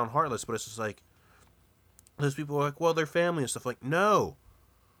mean to sound heartless, but it's just like those people are like, well, they're family and stuff. Like, no.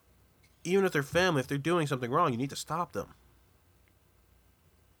 Even if they're family, if they're doing something wrong, you need to stop them.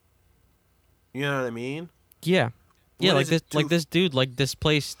 You know what I mean? Yeah. Yeah, this dude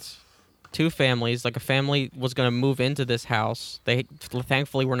displaced two families. Like a family was gonna move into this house. They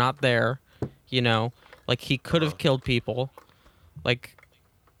thankfully were not there. You know, like he could have killed people. Like,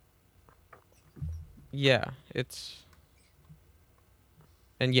 yeah,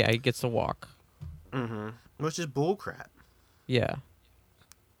 and yeah, he gets to walk. Which is bullcrap. Yeah.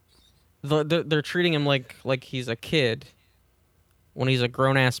 They're treating him like he's a kid when he's a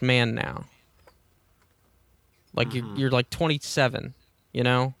grown ass man now. Like you're like 27, you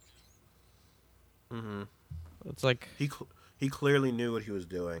know. It's like he clearly knew what he was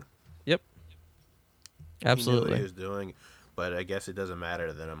doing. Yep. Absolutely. He knew what he was doing, but I guess it doesn't matter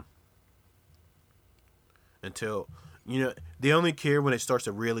to them until they only care when it starts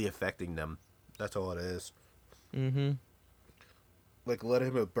to really affecting them. That's all it is. Like let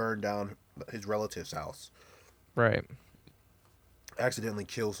him burn down his relative's house. Right. Accidentally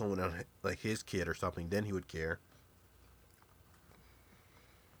kill someone like his kid or something, then he would care.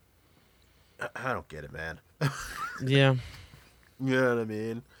 I don't get it, man. Yeah. You know what I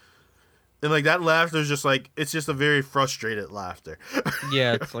mean? And like that laughter is just like it's just a very frustrated laughter.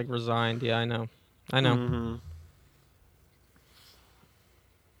 Yeah, it's like resigned. Yeah, I know.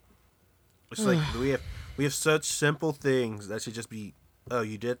 It's like we have such simple things that should just be, oh,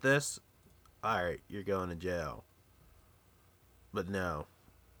 you did this? Alright, you're going to jail. But no.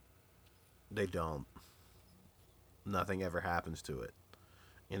 They don't. Nothing ever happens to it.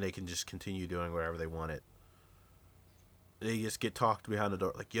 And they can just continue doing whatever they want it. They just get talked behind the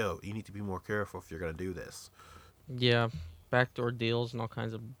door like, yo, you need to be more careful if you're going to do this. Yeah. Backdoor deals and all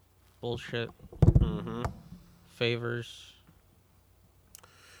kinds of bullshit. Favors.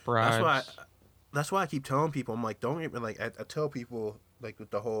 Bribes. That's why I keep telling people, I'm like, don't get me, like, I tell people, like, with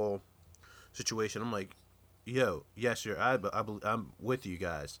the whole situation, I'm like, yo, yes, I'm with you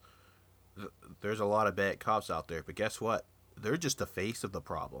guys. There's a lot of bad cops out there, but guess what? They're just the face of the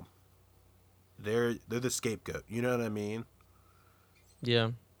problem. They're the scapegoat. You know what I mean?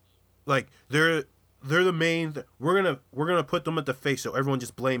 Yeah. Like they're the main. We're gonna put them at the face, so everyone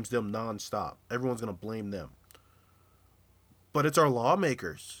just blames them nonstop. Everyone's gonna blame them. But it's our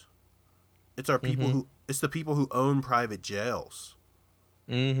lawmakers. It's our people who. It's the people who own private jails.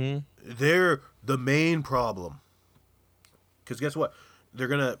 They're the main problem. Because guess what? They're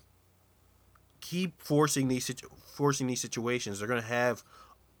gonna keep forcing these situations. They're gonna have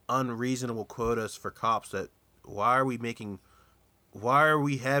unreasonable quotas for cops. That why are we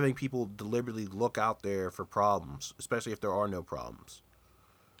having people deliberately look out there for problems, especially if there are no problems?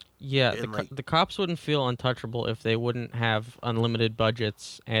 Yeah, the cops wouldn't feel untouchable if they wouldn't have unlimited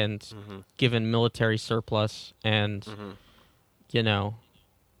budgets and given military surplus and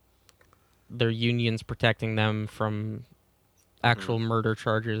their unions protecting them from actual murder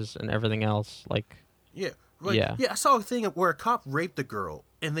charges and everything else. Like, yeah, I saw a thing where a cop raped a girl,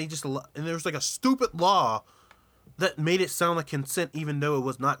 and there was like a stupid law that made it sound like consent, even though it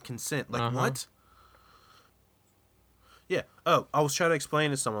was not consent. Like what? Yeah. Oh, I was trying to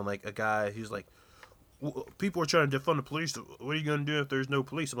explain to someone, like a guy who's like, people are trying to defund the police. What are you gonna do if there's no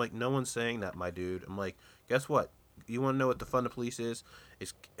police? I'm like, no one's saying that, my dude. I'm like, guess what? You want to know what defund the police is?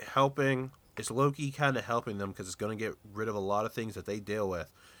 It's helping. It's low-key kind of helping them because it's going to get rid of a lot of things that they deal with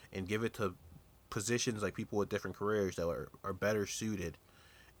and give it to positions like people with different careers that are better suited,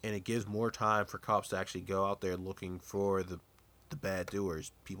 and it gives more time for cops to actually go out there looking for the bad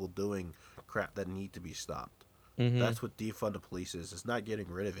doers, people doing crap that need to be stopped. Mm-hmm. That's what defund the police is. It's not getting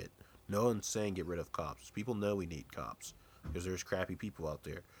rid of it. No one's saying get rid of cops. People know we need cops because there's crappy people out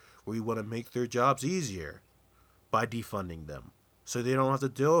there. We want to make their jobs easier by defunding them, so they don't have to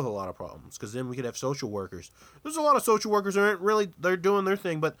deal with a lot of problems. Because then we could have social workers. There's a lot of social workers that aren't really, they're doing their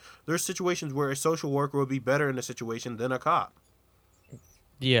thing, but there's situations where a social worker would be better in a situation than a cop.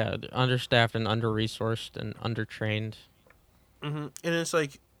 Yeah, understaffed and under-resourced and undertrained. Mm-hmm. And it's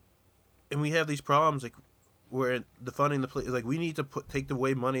like, and we have these problems like where defunding the police, like we need to take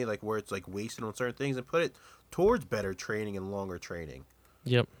away money like where it's like wasted on certain things and put it towards better training and longer training.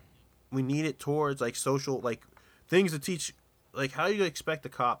 Yep. We need it towards like social, like things to teach, like how you expect a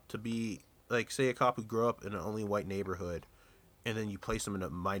cop to be, like say a cop who grew up in an only white neighborhood, and then you place him in a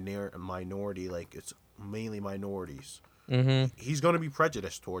minority, like it's mainly minorities. Mm-hmm. He's going to be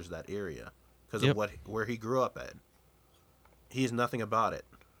prejudiced towards that area because of where he grew up at. He has nothing about it.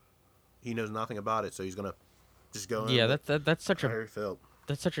 He knows nothing about it, so he's gonna just go. Yeah, that's such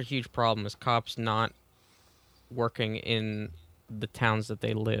a huge problem. Is cops not working in the towns that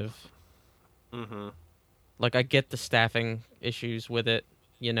they live. Mm-hmm. Like, I get the staffing issues with it,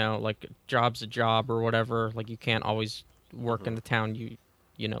 you know, like job's a job or whatever. Like, you can't always work in the town you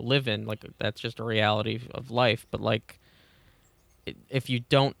know live in. Like, that's just a reality of life. But like, if you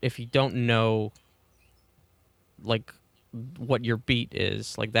don't know like what your beat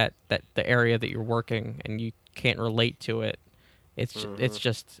is, like that the area that you're working, and you can't relate to it, it's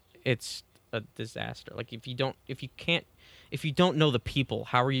a disaster. Like, if you don't know the people,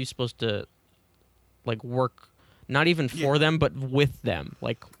 how are you supposed to like work not even for them but with them?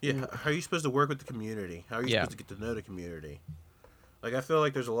 Like, how are you supposed to work with the community? How are you supposed to get to know the community? Like, I feel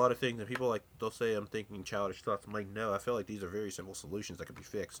like there's a lot of things that people, like, they'll say I'm thinking childish thoughts. I'm like, no, I feel like these are very simple solutions that could be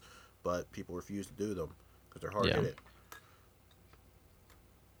fixed, but people refuse to do them because they're hard-headed.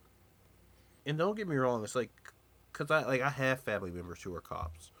 And don't get me wrong, it's like, because I have family members who are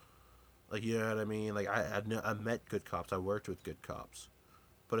cops. Like, you know what I mean? Like, I met good cops. I worked with good cops.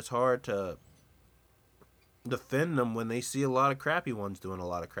 But it's hard to defend them when they see a lot of crappy ones doing a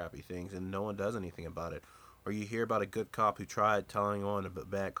lot of crappy things and no one does anything about it. Or you hear about a good cop who tried telling on a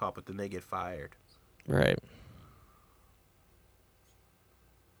bad cop, but then they get fired. Right.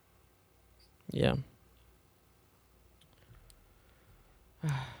 Yeah.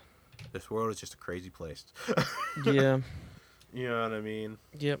 This world is just a crazy place. Yeah. You know what I mean?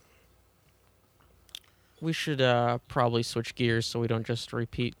 Yep. We should probably switch gears so we don't just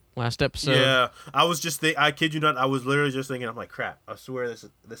repeat last episode. Yeah. I was just I kid you not, I was literally just thinking, I'm like, crap, I swear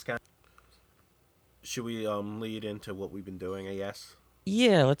this kind of... Should we lead into what we've been doing, I guess?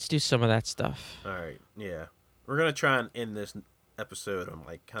 Yeah, let's do some of that stuff. All right. Yeah. We're going to try and end this episode on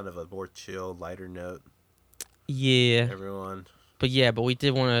like kind of a more chill, lighter note. Yeah. Everyone. But we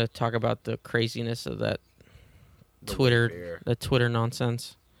did want to talk about the craziness of that Twitter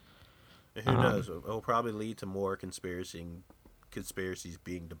nonsense. And who knows? It'll probably lead to more conspiracies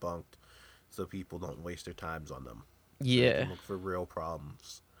being debunked, so people don't waste their times on them. Yeah. So they can look for real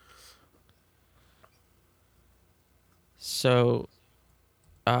problems. So,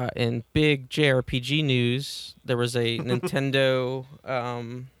 in big JRPG news, there was a Nintendo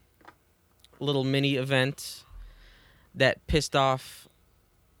little mini event that pissed off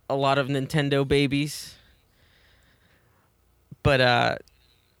a lot of Nintendo babies. But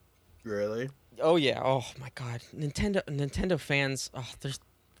Really? Oh yeah. Oh my God. Nintendo fans. Oh,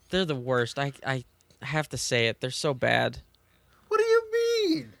 they're the worst. I have to say it. They're so bad. What do you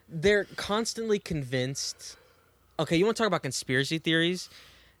mean? They're constantly convinced. Okay, you want to talk about conspiracy theories?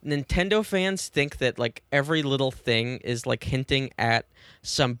 Nintendo fans think that like every little thing is like hinting at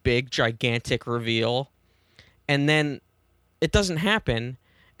some big gigantic reveal, and then it doesn't happen,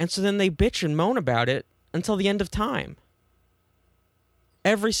 and so then they bitch and moan about it until the end of time.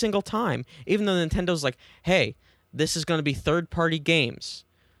 Every single time, even though Nintendo's like, hey, this is going to be third-party games.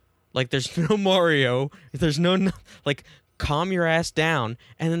 Like, there's no Mario. There's no, like, calm your ass down.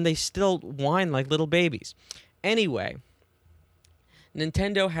 And then they still whine like little babies. Anyway,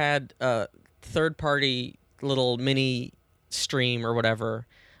 Nintendo had a third-party little mini stream or whatever.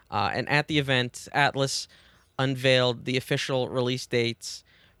 And at the event, Atlas unveiled the official release dates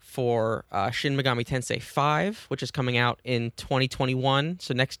for Shin Megami Tensei 5, which is coming out in 2021,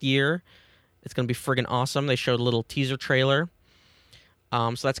 so next year. It's going to be friggin' awesome. They showed a little teaser trailer.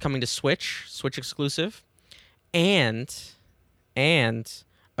 So that's coming to Switch exclusive. And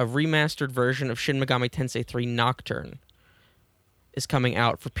a remastered version of Shin Megami Tensei 3 Nocturne is coming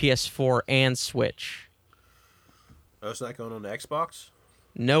out for PS4 and Switch. Oh, it's not going on the Xbox?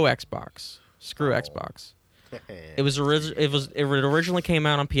 No Xbox. Screw Oh. Xbox. It originally came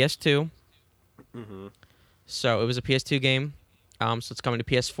out on PS2. Mm-hmm. So it was a PS2 game. So it's coming to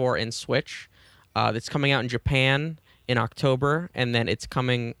PS4 and Switch. It's coming out in Japan in October, and then it's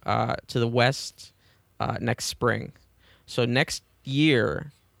coming to the West next spring. So next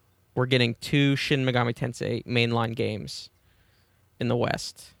year, we're getting 2 Shin Megami Tensei mainline games in the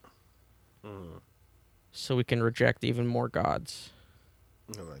West. Mm-hmm. So we can reject even more gods.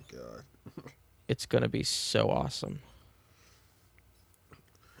 Oh my god. It's going to be so awesome.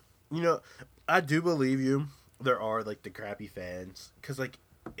 You know, I do believe you. There are, like, the crappy fans. Because, like,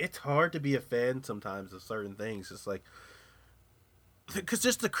 it's hard to be a fan sometimes of certain things. It's like, because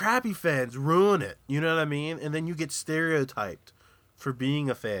just the crappy fans ruin it. You know what I mean? And then you get stereotyped for being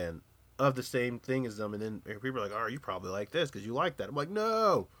a fan of the same thing as them. And then people are like, oh, you probably like this because you like that. I'm like,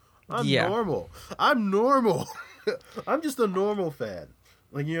 no, I'm normal. I'm normal. I'm just a normal fan.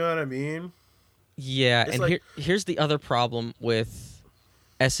 Like, you know what I mean? Yeah, It's and like, here's the other problem with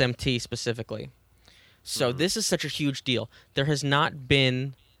SMT specifically. So this is such a huge deal. There has not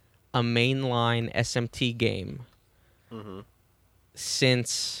been a mainline SMT game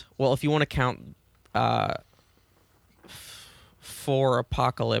since, well, if you want to count for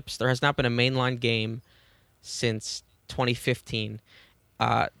Apocalypse, there has not been a mainline game since 2015.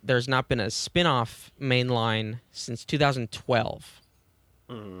 There's not been a spin-off mainline since 2012.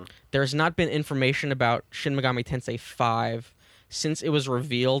 There's not been information about Shin Megami Tensei 5 since it was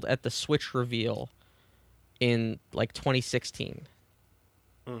revealed at the Switch reveal in like 2016.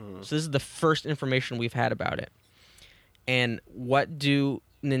 So this is the first information we've had about it. And what do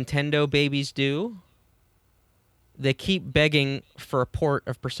Nintendo babies do? They keep begging for a port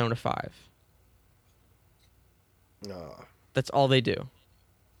of Persona 5. no. That's all they do.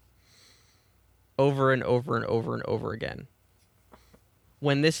 Over and over and over and over again.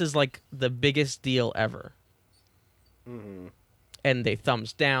 When this is like the biggest deal ever. And they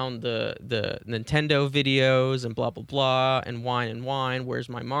thumbs down the Nintendo videos and blah, blah, blah, and whine, where's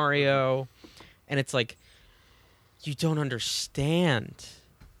my Mario? And it's like, you don't understand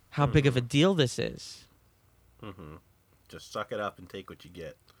how big of a deal this is. Just suck it up and take what you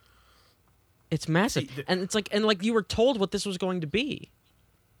get. It's massive. And it's like, and like you were told what this was going to be.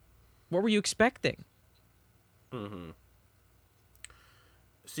 What were you expecting?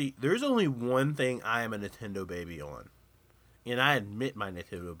 See, there's only one thing I am a Nintendo baby on. And I admit my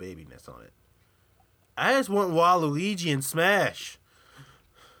Nintendo babiness on it. I just want Waluigi and Smash.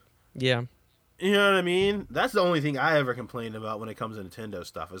 Yeah. You know what I mean? That's the only thing I ever complain about when it comes to Nintendo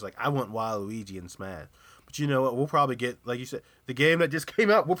stuff. It's like, I want Waluigi and Smash. But you know what? We'll probably get, like you said, the game that just came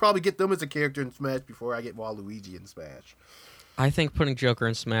out, we'll probably get them as a character in Smash before I get Waluigi in Smash. I think putting Joker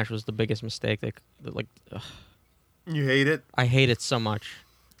in Smash was the biggest mistake. You hate it? I hate it so much.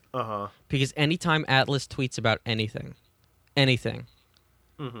 Uh-huh. Because anytime Atlas tweets about anything,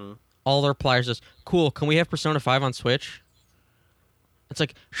 all their replies is, cool, can we have Persona 5 on Switch? It's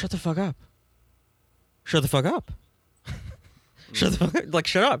like, shut the fuck up. Shut the fuck up. Shut the fuck up. Like,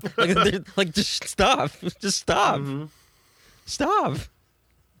 shut up. Like, just stop. Just stop. Stop.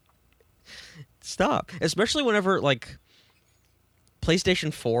 Stop. Especially whenever, like,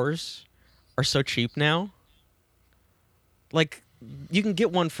 PlayStation 4s are so cheap now. Like, you can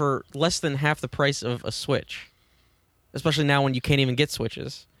get one for less than half the price of a Switch. Especially now when you can't even get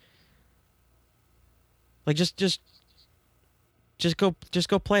Switches. Like, just go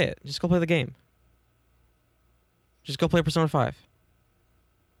play it. Just go play the game. Just go play Persona 5.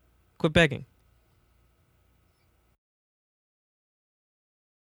 Quit begging.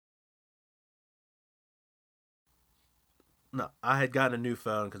 No, I had gotten a new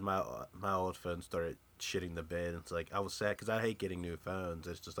phone because my old phone started shitting the bed. It's like, I was sad because I hate getting new phones.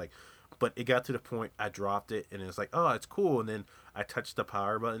 It's just like, but it got to the point I dropped it and it's like, oh, it's cool. And then I touched the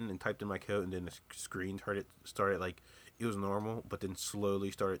power button and typed in my code, and then the screen started like, it was normal, but then slowly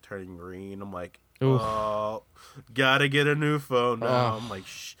started turning green. I'm like, oh, gotta get a new phone now. I'm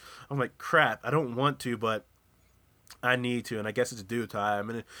like, crap. I don't want to, but I need to, and I guess it's due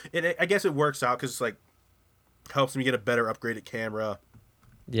time. And I guess it works out because it's like, helps me get a better upgraded camera.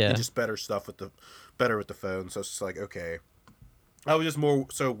 Yeah. And just better stuff with the phone. So it's just like, okay. I was just more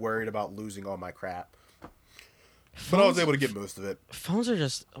so worried about losing all my crap. But I was able to get most of it. Phones are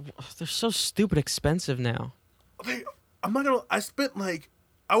just, they're so stupid expensive now. I'm not gonna, I spent like,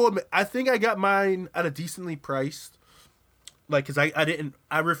 I will admit, I think I got mine at a decently priced. Like, cause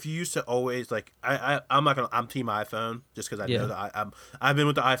I refuse to always, like, I'm not gonna, I'm team iPhone just cause I know that I've been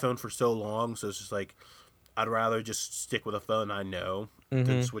with the iPhone for so long. So it's just like, I'd rather just stick with a phone I know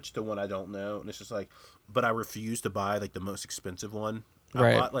than switch to one I don't know. And it's just like, but I refuse to buy like the most expensive one.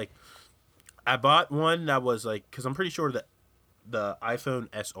 Right. I bought one that was like, because I'm pretty sure that the iPhone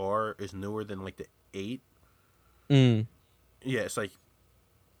SR is newer than like the 8. Yeah, it's like,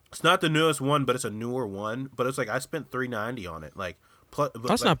 it's not the newest one, but it's a newer one. But it's like I spent $390 on it. Like,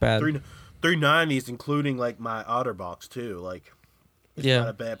 That's not bad. $390 is including like my OtterBox too. Like, it's not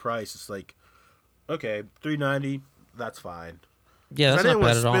a bad price. It's like, okay, $390, that's fine. Yeah, that's not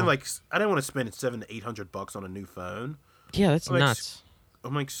bad at all. I didn't want to spend $700-800 on a new phone. Yeah, that's nuts.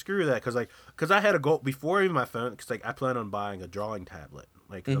 I'm like, screw that, because I had a goal before even my phone. Because like I plan on buying a drawing tablet.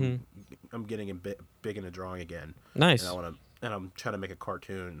 Like I'm getting big into drawing again. Nice. And I'm trying to make a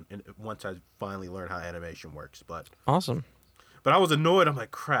cartoon. And once I finally learn how animation works, awesome. But I was annoyed. I'm like,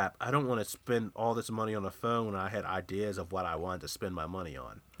 crap. I don't want to spend all this money on a phone when I had ideas of what I wanted to spend my money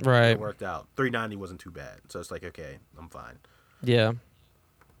on. Right. It worked out. $390 wasn't too bad. So it's like, okay, I'm fine. Yeah.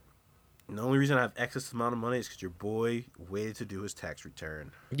 And the only reason I have excess amount of money is because your boy waited to do his tax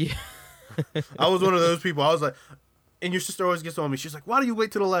return. Yeah. I was one of those people. I was like, and your sister always gets on me. She's like, why do you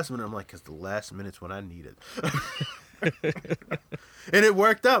wait till the last minute? I'm like, because the last minute's when I need it. And it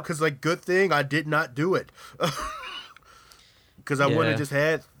worked out because, like, good thing I did not do it. Because I wouldn't have just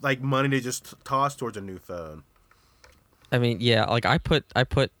had, like, money to just toss towards a new phone. I mean, yeah, like I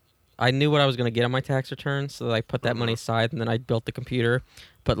knew what I was going to get on my tax return, so I put that money aside, and then I built the computer.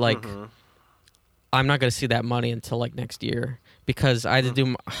 But, like, I'm not going to see that money until, like, next year because I had to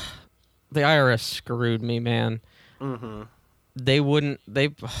do the IRS screwed me, man. They wouldn't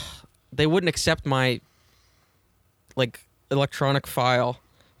accept my, like, electronic file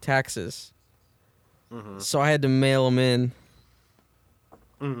taxes. So I had to mail them in.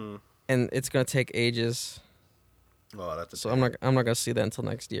 And it's going to take ages. Oh, that's so I'm not going to see that until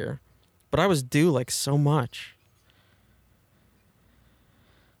next year. But I was due like so much.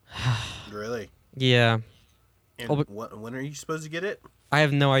 Really? Yeah. And when are you supposed to get it? I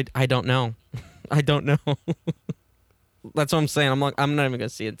have no idea. I don't know. I don't know. That's what I'm saying. I'm not even going to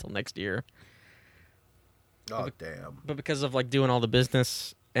see it until next year. Oh, damn. But because of like doing all the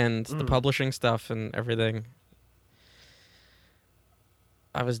business and the publishing stuff and everything,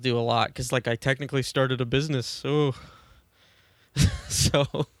 I was due a lot because like I technically started a business. So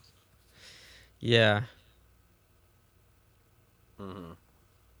yeah.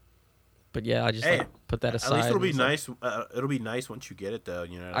 But yeah, I just like put that aside. At least it'll be nice. It'll be nice once you get it, though.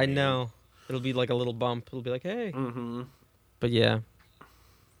 You know what I mean? know. It'll be like a little bump. It'll be like, hey. But yeah.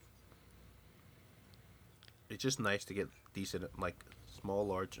 It's just nice to get decent, like small,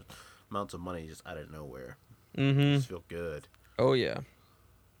 large amounts of money just out of nowhere. Just feel good. Oh yeah.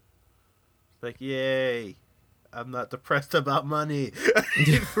 Like, yay. I'm not depressed about money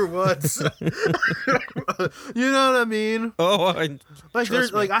for once. You know what I mean? Oh,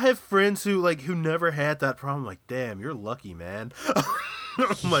 there's like I have friends who never had that problem. Like, damn, you're lucky, man.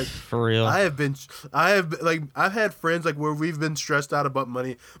 I'm like, for real. I've had friends like where we've been stressed out about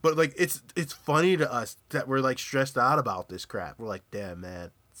money, but like it's funny to us that we're like stressed out about this crap. We're like, damn, man,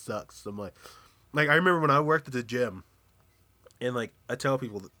 it sucks. I'm like I remember when I worked at the gym, and like I tell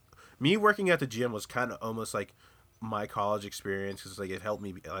people that me working at the gym was kind of almost like my college experience because like it helped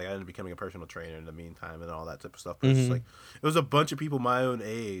me. Like I ended up becoming a personal trainer in the meantime and all that type of stuff. But it's just like it was a bunch of people my own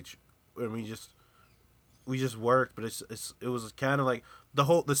age, and we just worked. But it was kind of like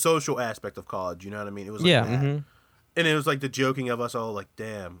the social aspect of college. You know what I mean? It was like that. And it was like the joking of us all like,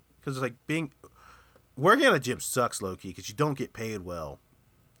 damn, because it's like working at a gym sucks low key because you don't get paid well.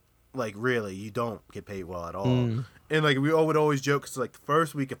 Like, really, you don't get paid well at all. And, like, we all would always joke, because, like, the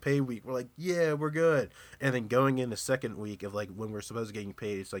first week of pay week, we're like, yeah, we're good. And then going in the second week of, like, when we're supposed to get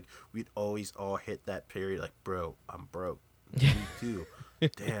paid, it's like, we'd always all hit that period, like, bro, I'm broke. Me too.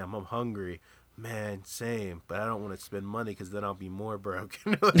 Damn, I'm hungry. Man, same. But I don't want to spend money, because then I'll be more broke.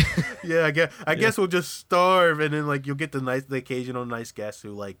 Like, yeah, I guess we'll just starve, and then, like, you'll get the occasional nice guest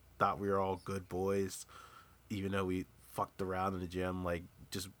who, like, thought we were all good boys, even though we fucked around in the gym, like,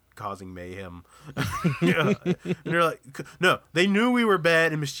 just causing mayhem. And they're like, no, they knew we were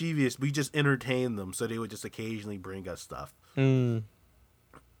bad and mischievous. We just entertained them, so they would just occasionally bring us stuff.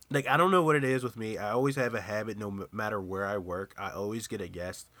 Like, I don't know what it is with me. I always have a habit, no matter where I work, I always get a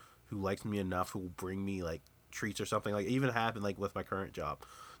guest who likes me enough who will bring me like treats or something. Like, it even happened like with my current job.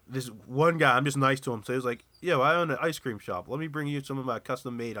 This one guy, I'm just nice to him, so he's like, yo, I own an ice cream shop. Let me bring you some of my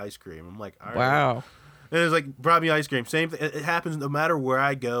custom made ice cream. I'm like, all right. Wow. And it's like, brought me ice cream. Same thing. It happens no matter where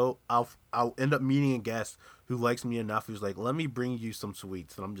I go. I'll end up meeting a guest who likes me enough who's like, let me bring you some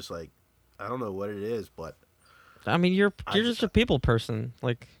sweets. And I'm just like, I don't know what it is, but I mean, you're just a people person.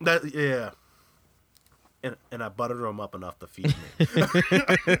 Like that. Yeah. and I buttered them up enough to feed me.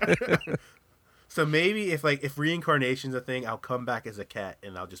 So maybe if reincarnation's a thing, I'll come back as a cat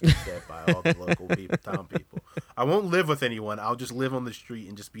and I'll just be fed by all the local people, town people. I won't live with anyone. I'll just live on the street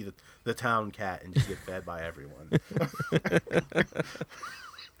and just be the town cat and just get fed by everyone.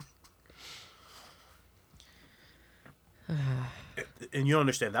 And you don't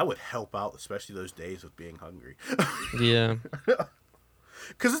understand, that would help out, especially those days of being hungry. Yeah.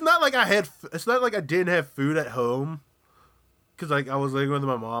 Because it's not like I didn't have food at home. Because like I was living with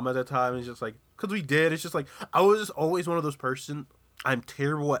my mom at that time, and it's just like, because we did. It's just like I was just always one of those person. I'm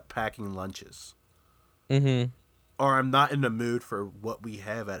terrible at packing lunches. Mm-hmm. Or I'm not in the mood for what we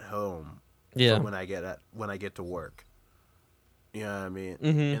have at home. Yeah. For when I get to work. You know what I mean?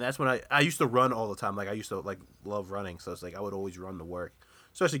 Mm-hmm. And that's when I used to run all the time. Like I used to love running, so it's like I would always run to work.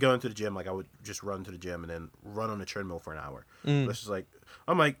 Especially going to the gym, like I would just run to the gym and then run on the treadmill for an hour. Mm. It's just like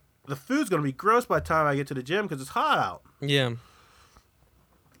I'm like, the food's gonna be gross by the time I get to the gym because it's hot out. Yeah.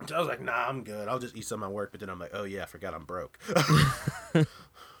 So I was like, nah, I'm good. I'll just eat some at work. But then I'm like, oh yeah, I forgot I'm broke.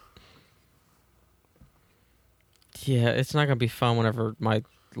 Yeah, it's not gonna be fun whenever my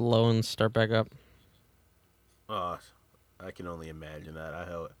loans start back up. Oh, I can only imagine that. I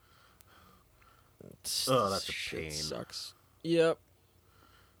hope. Oh, that's a pain. Sucks. Yep.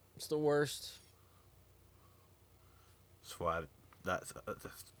 It's the worst. That's why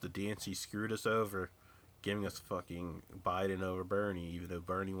the DNC screwed us over, giving us fucking Biden over Bernie, even though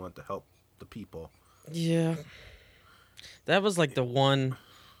Bernie wanted to help the people. Yeah. That was like the one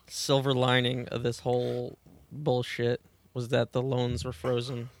silver lining of this whole bullshit, was that the loans were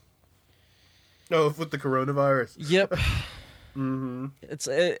frozen. Oh, with the coronavirus? Yep. Mm-hmm.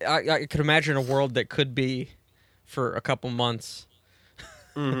 I could imagine a world that could be for a couple months.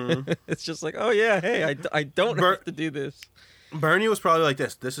 Mm-hmm. It's just like, oh yeah, hey, I don't have to do this. Bernie was probably like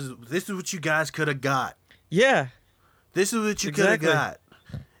this. This is what you guys could have got. Yeah. This is what you could have got.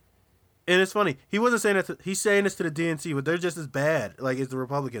 And it's funny. He wasn't saying that. He's saying this to the DNC, but they're just as bad. Like, as the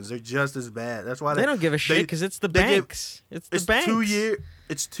Republicans, they're just as bad. That's why they don't give a shit because it's the banks. It's the banks. 2 years.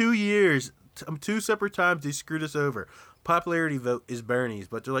 It's 2 years. 2 separate times they screwed us over. Popularity vote is Bernie's,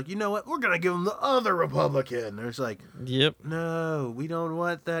 but they're like, you know what? We're gonna give him the other Republican. And it's like, yep. No, we don't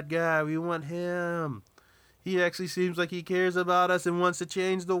want that guy. We want him. He actually seems like he cares about us and wants to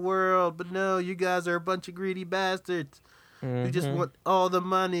change the world. But no, you guys are a bunch of greedy bastards. Mm-hmm. We just want all the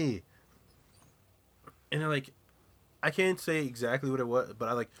money. And like, I can't say exactly what it was,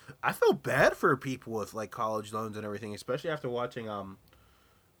 but I feel bad for people with like college loans and everything, especially after watching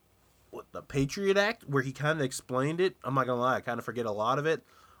the Patriot Act, where he kind of explained it. I'm not gonna lie, I kind of forget a lot of it,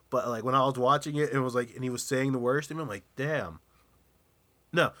 but like when I was watching it, it was like, and he was saying the worst, and I'm like, damn.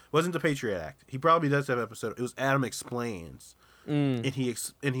 No, it wasn't the Patriot Act. He probably does have an episode. It was Adam Explains, and he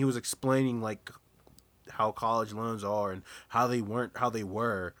was explaining like how college loans are and how they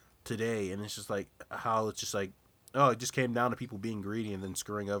were today, and it's just like how it's just like, oh, it just came down to people being greedy and then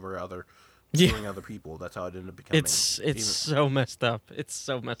screwing other people. That's how it ended up becoming. It's so messed up. It's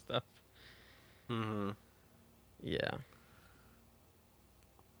so messed up. Mm-hmm. Yeah.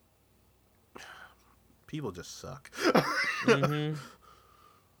 People just suck. Mm-hmm.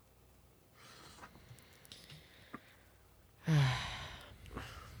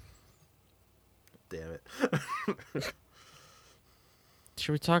 Damn it.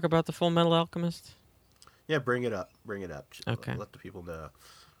 Should we talk about the Full Metal Alchemist? Yeah, bring it up. Okay. Let the people know.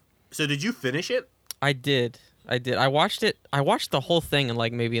 So did you finish it? I did. I watched it. I watched the whole thing in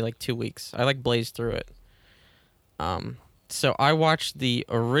maybe 2 weeks. I blazed through it. So I watched the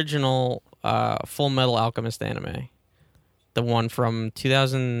original Full Metal Alchemist anime, the one from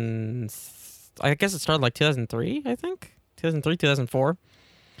 2000. I guess it started 2003. I think 2003, 2004.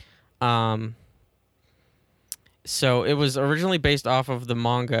 So it was originally based off of the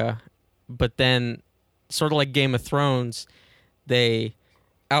manga, but then, sort of like Game of Thrones, they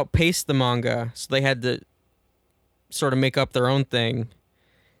outpaced the manga, so they had to sort of make up their own thing,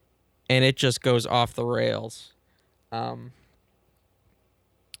 and it just goes off the rails.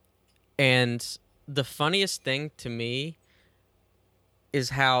 And the funniest thing to me is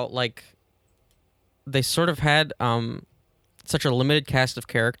how they sort of had such a limited cast of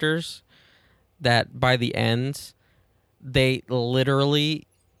characters that by the end they literally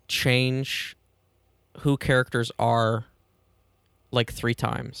change who characters are 3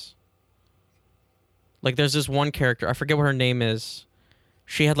 times. There's this one character, I forget what her name is.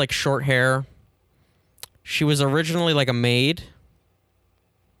 She had short hair. She was originally a maid.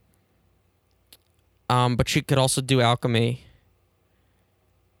 But she could also do alchemy.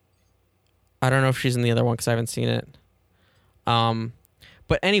 I don't know if she's in the other one because I haven't seen it. But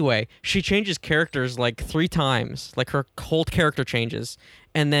But anyway, she changes characters like 3 times. Like her whole character changes.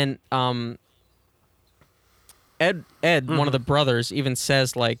 And then Ed, one of the brothers, even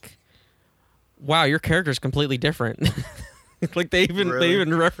says like, "Wow, your character's completely different." Like they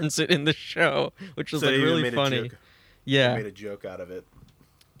even reference it in the show, which is like really funny. Yeah, they made a joke out of it.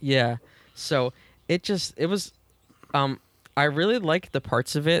 Yeah, so it was. I really liked the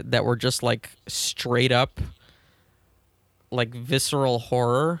parts of it that were just like straight up, like visceral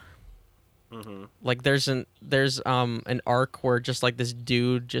horror. Mm-hmm. Like there's an arc where just like this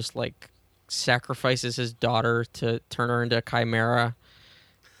dude just like sacrifices his daughter to turn her into a chimera.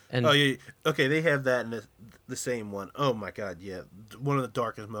 And okay, they have that in the same one. Oh my god, yeah, one of the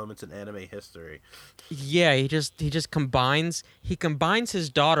darkest moments in anime history. Yeah, he just combines his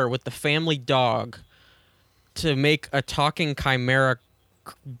daughter with the family dog to make a talking chimera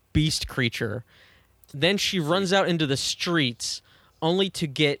beast creature. Then she runs out into the streets only to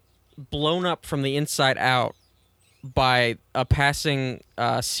get blown up from the inside out by a passing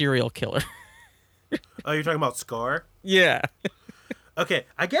serial killer. Oh, you're talking about Scar? Yeah. Okay,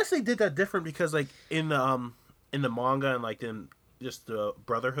 I guess they did that different because like in the manga and like in just the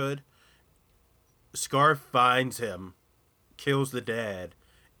Brotherhood, Scar finds him, kills the dad,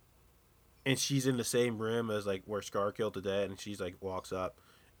 and she's in the same room as like where Scar killed the dad, and she's like walks up,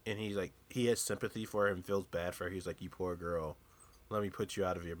 and he's like he has sympathy for her and feels bad for her. He's like, "You poor girl, let me put you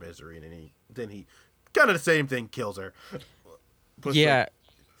out of your misery," and then he kind of the same thing, kills her. Yeah,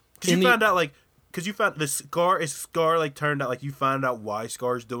 because you found out like. Because you found the Scar like turned out like you found out why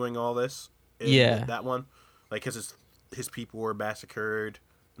Scar's doing all this. That one, like because his people were massacred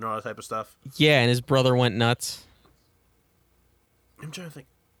and all that type of stuff. Yeah, and his brother went nuts. I'm trying to think.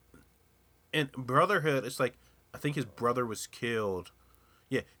 In Brotherhood, it's like I think his brother was killed.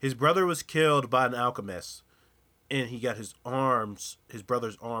 Yeah, his brother was killed by an alchemist, and he got his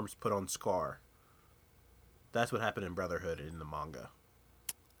brother's arms put on Scar. That's what happened in Brotherhood in the manga.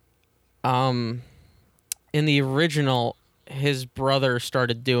 In the original, his brother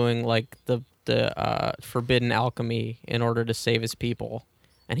started doing like the forbidden alchemy in order to save his people,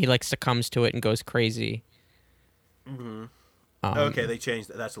 and he like succumbs to it and goes crazy. Mm-hmm. Okay, they changed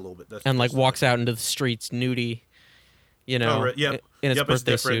that. That's a little bit. That's and like walks out into the streets nudie, in his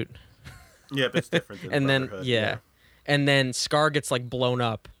birthday suit. Yep, it's different. Than and then and then Scar gets like blown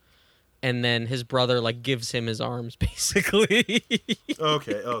up. And then his brother like gives him his arms, basically.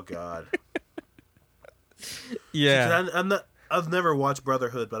 Okay. Oh God. Yeah. I've never watched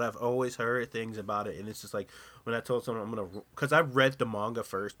Brotherhood, but I've always heard things about it, and it's just like when I told someone because I read the manga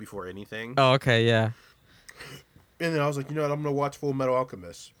first before anything. Oh, okay, yeah. And then I was like, you know what, I'm gonna watch Full Metal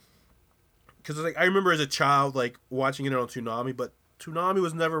Alchemist. Because like I remember as a child like watching it on Toonami, but Toonami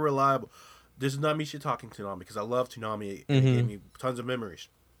was never reliable. This is not me shit talking Toonami because I love Toonami. It gave me tons of memories.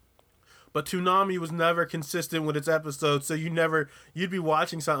 But Toonami was never consistent with its episodes, so you'd be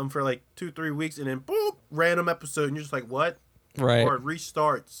watching something for like 2-3 weeks, and then boop, random episode, and you're just like, what? Right. Or it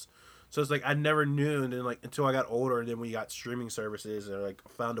restarts. So it's like I never knew, and then like until I got older, and then we got streaming services, and like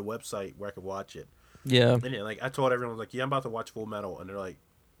found a website where I could watch it. Yeah. And then like I told everyone, like, yeah, I'm about to watch Full Metal, and they're like,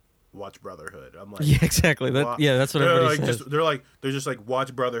 watch Brotherhood. I'm like, yeah, exactly. That's what everybody like, says. They're just like,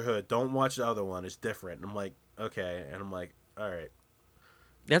 watch Brotherhood. Don't watch the other one. It's different. And I'm like, okay. And I'm like, all right.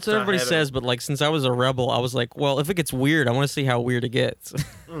 That's what everybody says, but like since I was a rebel, I was like, well, if it gets weird, I want to see how weird it gets.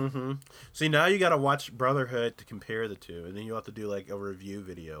 Mm-hmm. See, now you got to watch Brotherhood to compare the two, and then you have to do like a review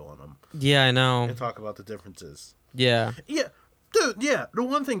video on them. Yeah, I know. And talk about the differences. Yeah. Yeah, dude. Yeah, the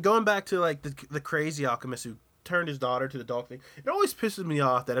one thing going back to like the crazy alchemist who turned his daughter to the dog thing, it always pisses me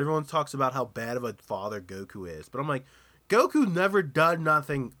off that everyone talks about how bad of a father Goku is, but I'm like, Goku never done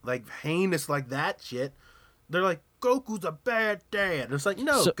nothing like heinous like that shit. They're like, Goku's a bad dad. And it's like,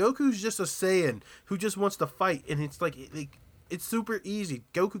 no, Goku's just a Saiyan who just wants to fight. And it's like, it's super easy.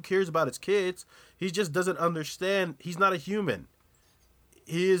 Goku cares about his kids. He just doesn't understand. He's not a human.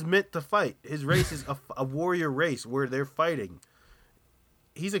 He is meant to fight. His race is a warrior race where they're fighting.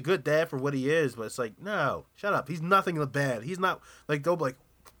 He's a good dad for what he is, but it's like, no, shut up. He's nothing bad. He's not, like, they'll be like,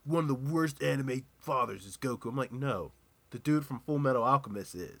 one of the worst anime fathers is Goku. I'm like, no. The dude from Full Metal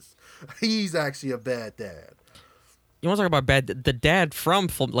Alchemist is. He's actually a bad dad. You want to talk about bad? The dad from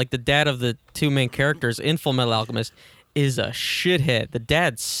the dad of the two main characters in Full Metal Alchemist is a shithead. The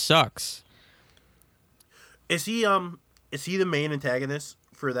dad sucks. Is he the main antagonist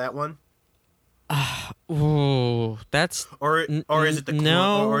for that one? Ooh, that's or is it the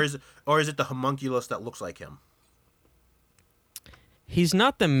no, or is it the homunculus that looks like him? He's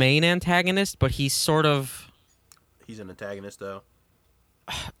not the main antagonist, but he's sort of. He's an antagonist though.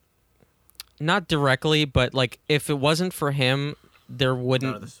 Not directly, but like if it wasn't for him, there None of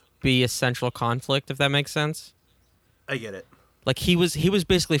wouldn't this. be a central conflict, if that makes sense. I get it. Like he was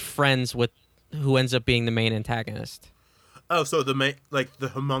basically friends with who ends up being the main antagonist. Oh, so the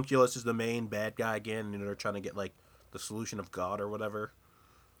homunculus is the main bad guy again, and they're trying to get like the solution of God or whatever.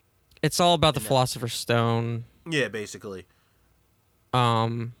 It's all about the Philosopher's Stone. Yeah, basically.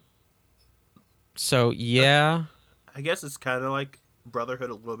 So yeah. I guess it's kind of like Brotherhood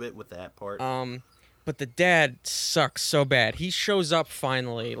a little bit with that part. But the dad sucks so bad. He shows up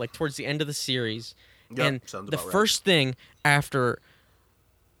finally, like towards the end of the series, Yep, and sounds the about right. first thing after,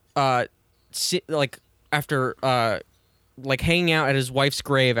 like hanging out at his wife's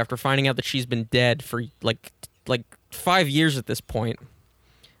grave after finding out that she's been dead for like 5 years at this point,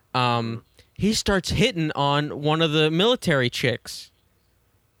 he starts hitting on one of the military chicks.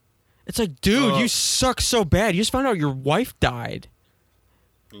 It's like, dude, you suck so bad. You just found out your wife died.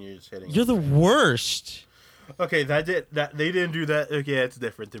 And you're just hitting. You're the worst. Okay, they didn't do that. Okay, it's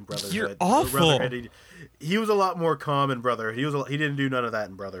different in Brotherhood. You're awful. Brotherhood, he was a lot more calm in Brotherhood. He didn't do none of that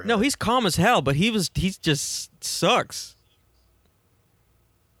in Brotherhood. No, he's calm as hell, but he just sucks.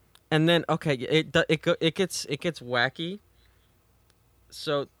 And then it gets wacky.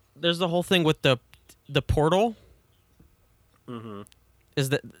 So there's the whole thing with the portal. Mm-hmm. Is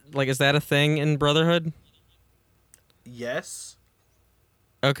that a thing in Brotherhood? Yes.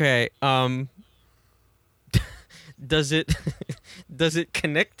 Okay. Does it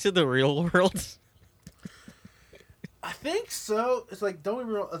connect to the real world? I think so. It's like, don't get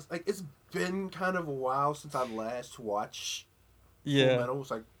me wrong. It's been kind of a while since I last watched Full Metal.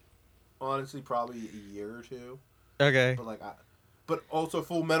 It's like honestly probably a year or two. Okay. But also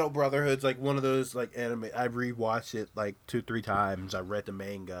Full Metal Brotherhood's like one of those like anime. I've rewatched it like 2-3 times. I read the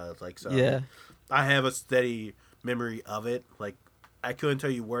manga. Yeah. I have a steady memory of it. Like I couldn't tell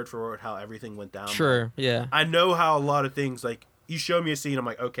you word for word how everything went down. Sure. Yeah. I know how a lot of things, like you show me a scene, I'm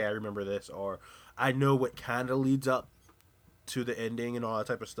like, okay, I remember this, or I know what kind of leads up to the ending and all that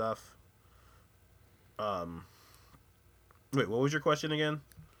type of stuff. Wait, what was your question again?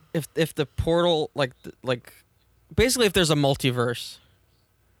 If the portal like basically if there's a multiverse.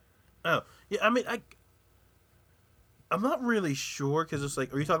 Oh yeah, I mean I'm not really sure because it's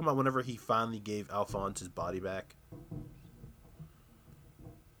like, are you talking about whenever he finally gave Alphonse his body back?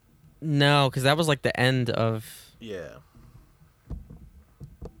 No, because that was like the end of. Yeah.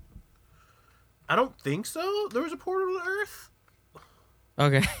 I don't think so. There was a portal to Earth.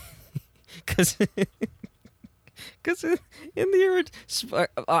 Okay. Because in the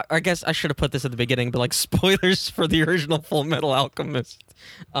I guess I should have put this at the beginning, but like spoilers for the original Full Metal Alchemist.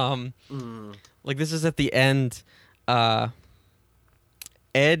 Like this is at the end. Ed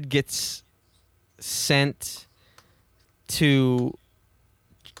gets sent to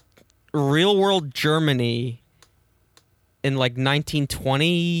real world Germany in like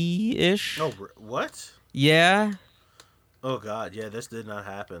 1920-ish. Oh, what? Yeah. Oh god, yeah, this did not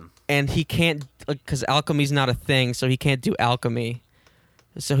happen. And he can't, because alchemy's not a thing, so he can't do alchemy.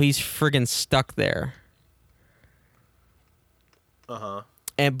 So he's friggin' stuck there. Uh-huh.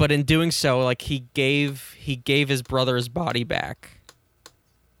 But in doing so, like he gave his brother his body back.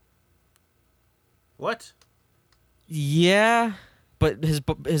 What? Yeah, but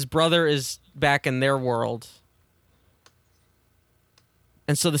his brother is back in their world.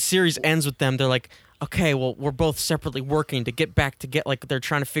 And so the series ends with them. They're like, okay, well, we're both separately working to get back like they're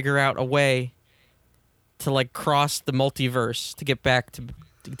trying to figure out a way to like cross the multiverse to get back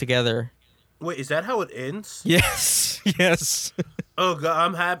together. Wait, is that how it ends? Yes. Yes. Oh god,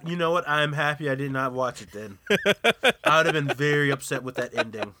 I'm happy. You know what? I'm happy I did not watch it then. I would have been very upset with that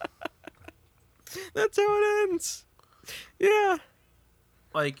ending. That's how it ends. Yeah.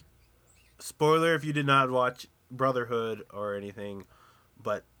 Like, spoiler if you did not watch Brotherhood or anything,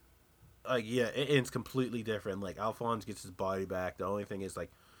 but like, yeah, it ends completely different. Like, Alphonse gets his body back. The only thing is, like,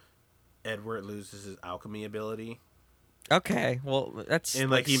 Edward loses his alchemy ability. Okay, well, that's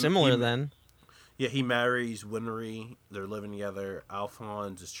and, like similar then. Yeah, he marries Winry. They're living together.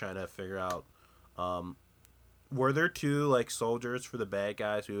 Alphonse is trying to figure out, were there two, like, soldiers for the bad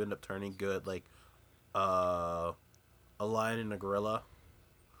guys who end up turning good, like, a lion and a gorilla?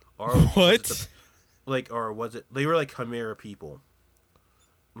 Or what? Or was it, they were, like, chimera people.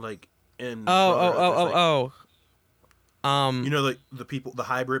 Like, in... Oh. You know, like, the people, the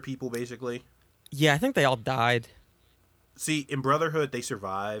hybrid people, basically? Yeah, I think they all died. See, in Brotherhood, they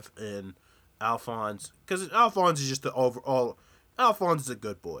survive, and Alphonse... Because Alphonse is just the overall... Alphonse is a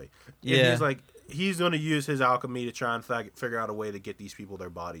good boy. And yeah. he's like... He's going to use his alchemy to try and figure out a way to get these people their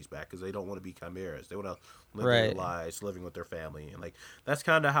bodies back, because they don't want to be chimeras. They want to live their lives, living with their family. And, like, that's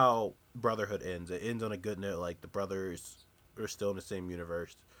kind of how Brotherhood ends. It ends on a good note. Like, the brothers are still in the same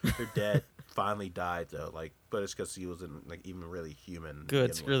universe. Her dad finally died though, like, but it's because he wasn't like even really human.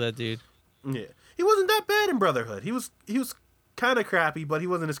 Good, screw that dude. Yeah, he wasn't that bad in Brotherhood. He was kind of crappy, but he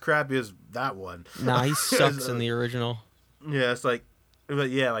wasn't as crappy as that one. Nah, he sucks in the original. Yeah, it's like, but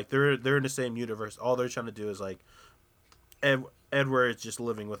yeah, like they're in the same universe. All they're trying to do is like, Edward is just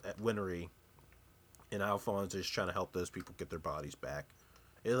living with Winry, and Alphonse is trying to help those people get their bodies back.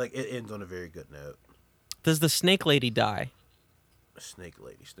 It ends on a very good note. Does the snake lady die? Snake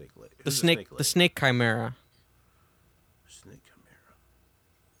lady. The snake chimera. Snake chimera.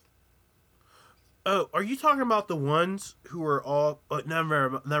 Oh, are you talking about the ones who were all? Oh,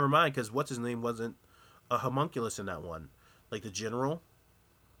 never mind. Because what's his name wasn't a homunculus in that one, like the general.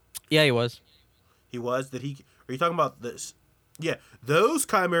 Yeah, he was. He was. Did he? Are you talking about this? Yeah, those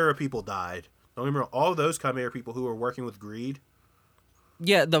chimera people died. Don't remember all those chimera people who were working with greed.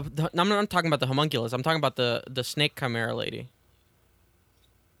 Yeah, I'm not talking about the homunculus. I'm talking about the snake chimera lady.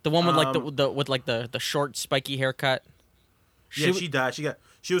 The one with like the short spiky haircut. She died.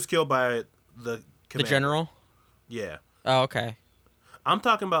 She was killed by the commander. The general. Yeah. Oh, okay. I'm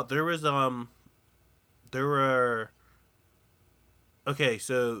talking about there were. Okay,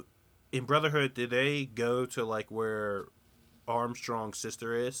 so in Brotherhood, did they go to like where Armstrong's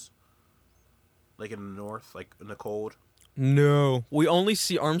sister is? Like in the north, like in the cold? No. We only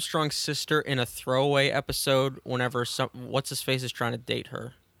see Armstrong's sister in a throwaway episode whenever what's-his-face is trying to date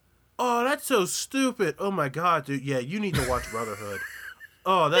her. Oh, that's so stupid. Oh my god, dude. Yeah, you need to watch Brotherhood.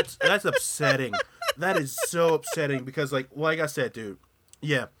 Oh, that's upsetting. That is so upsetting because like I said, dude.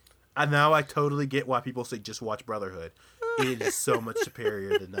 Yeah. Now I totally get why people say just watch Brotherhood. It is so much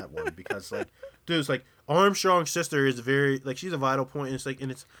superior than that one because like dude, it's like Armstrong's sister is very like she's a vital point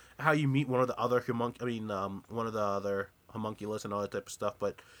and it's how you meet one of the other one of the other homunculus and all that type of stuff,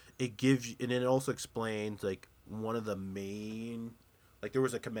 but it gives you, and then it also explains like one of the main, like there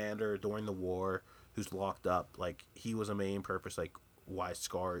was a commander during the war who's locked up, like he was a main purpose, like why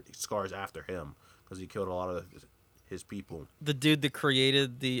Scar's after him because he killed a lot of his people. The dude that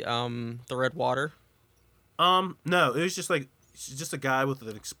created the red water. No, it was just a guy with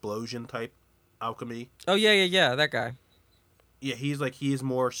an explosion type alchemy. Oh yeah, that guy. Yeah, he is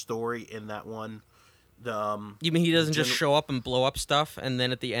more story in that one. You mean he doesn't just show up and blow up stuff and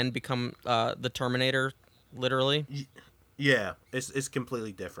then at the end become the Terminator, literally? Yeah, it's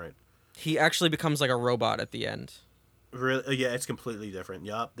completely different. He actually becomes like a robot at the end. Really? Yeah, it's completely different.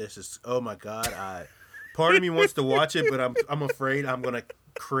 Yup, this is. Oh my god, part of me wants to watch it, but I'm afraid I'm gonna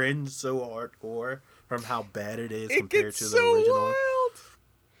cringe so hardcore from how bad it is compared to the original. Wild.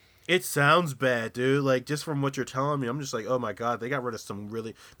 It sounds bad, dude. Like, just from what you're telling me, I'm just like, oh my god, they got rid of some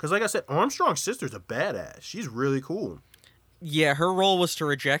really... Because like I said, Armstrong's sister's a badass. She's really cool. Yeah, her role was to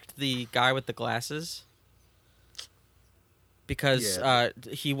reject the guy with the glasses. Because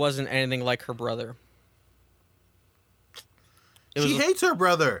he wasn't anything like her brother. She hates her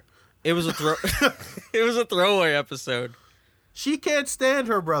brother. It was a it was a throwaway episode. She can't stand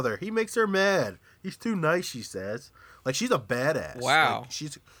her brother. He makes her mad. He's too nice, she says. Like, she's a badass. Wow. Like,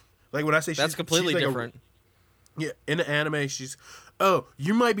 she's... Like, when I say that's completely like different. Yeah, in the anime, she's... Oh,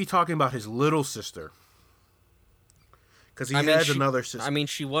 you might be talking about his little sister. Because he has another sister. I mean,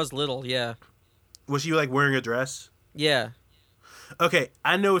 she was little, yeah. Was she, like, wearing a dress? Yeah. Okay,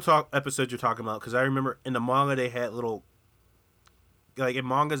 I know what episode you're talking about, because I remember in the manga they had little... Like, in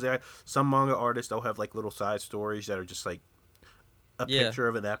mangas, some manga artists, they'll have, like, little side stories that are just, like, a picture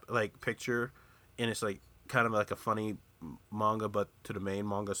of an picture, and it's, like, kind of like a funny... manga, but to the main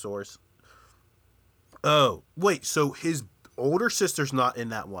manga source. Oh, wait, so his older sister's not in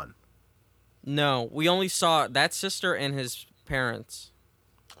that one? No, we only saw that sister and his parents.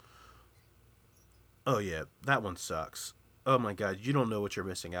 Oh yeah, that one sucks. Oh my god, you don't know what you're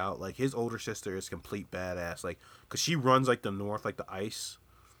missing out. Like, his older sister is complete badass, like, because she runs, like, the north, like, the ice,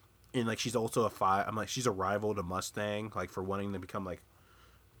 and, like, she's also she's a rival to Mustang, like, for wanting to become, like,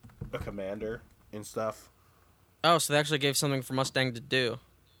 a commander and stuff. Oh, so they actually gave something for Mustang to do.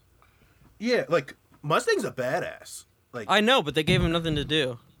 Yeah, like, Mustang's a badass. Like, I know, but they gave him nothing to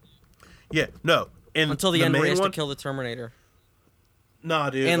do. Yeah, no. Until the end where he has to kill the Terminator. Nah,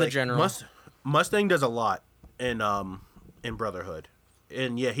 dude. And like, the General. Mustang does a lot in Brotherhood.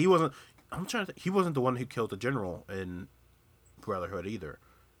 And yeah, he wasn't... I'm trying to think. He wasn't the one who killed the General in Brotherhood either.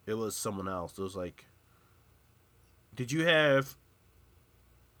 It was someone else. It was like... Did they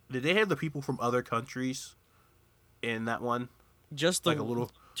have the people from other countries in that one? Just the... Like a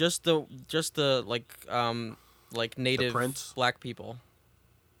little... Just the like native black people.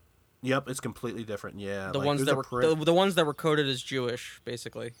 Yep, it's completely different. Yeah, the like, ones that were the ones that were coded as Jewish,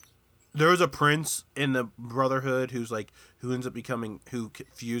 basically. There's a prince in the Brotherhood who ends up who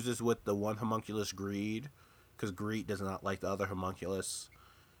fuses with the one homunculus Greed, because Greed does not like the other homunculus.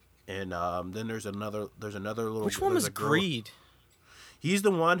 And then there's another little. Which one was Greed? He's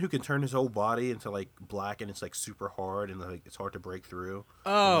the one who can turn his whole body into like black, and it's like super hard, and like it's hard to break through.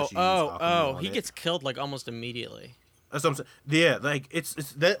 Oh! He gets killed like almost immediately. That's what I'm saying. Yeah, like it's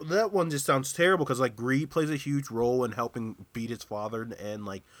that one just sounds terrible because like Greed plays a huge role in helping beat his father, and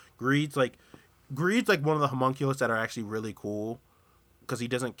like Greed's like one of the homunculus that are actually really cool because he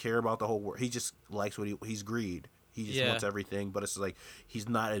doesn't care about the whole world. He just likes he's Greed. He just wants everything, but it's like he's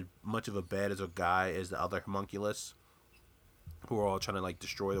not as much of a bad as a guy as the other homunculus, who are all trying to like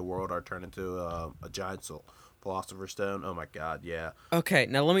destroy the world or turn into a giant philosopher's stone. Oh my god, yeah. Okay,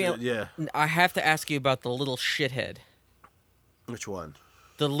 now let me. Yeah. I have to ask you about the little shithead. Which one?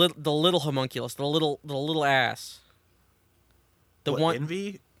 The little homunculus, the little ass.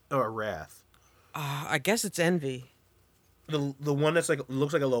 Envy or Wrath? I guess it's Envy. The one that's like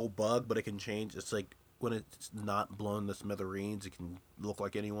looks like a little bug, but it can change. It's like when it's not blown to smithereens, it can look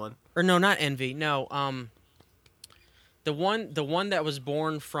like anyone. Or no, not Envy. No, the one that was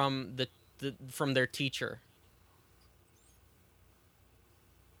born from from their teacher.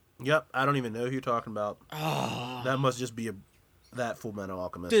 Yep, I don't even know who you're talking about. Oh. That must just be that Full Metal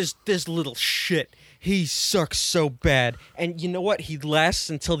Alchemist. This little shit. He sucks so bad. And you know what? He lasts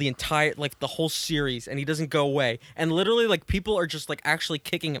until the whole series, and he doesn't go away. And literally, like, people are just, like, actually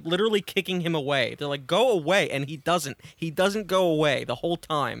kicking him away. They're like, go away, and he doesn't. He doesn't go away the whole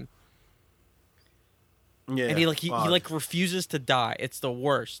time. Yeah. And he refuses to die. It's the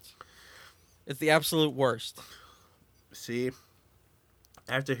worst. It's the absolute worst. See?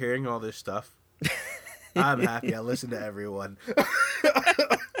 After hearing all this stuff, I'm happy I listened to everyone.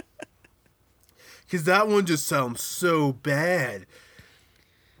 Because that one just sounds so bad.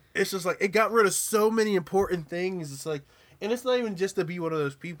 It's just like, it got rid of so many important things. It's like, and it's not even just to be one of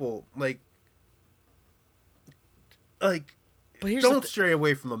those people. Like but don't stray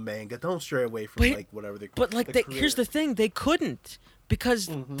away from the manga. Don't stray away from, whatever they... But, here's the thing. They couldn't. Because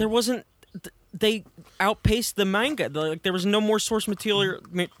there wasn't... They outpaced the manga. There was no more source material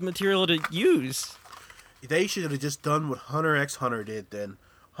to use. They should have just done what Hunter x Hunter did then.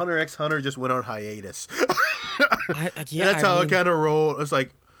 Hunter x Hunter just went on hiatus. That's how it kind of rolled. It's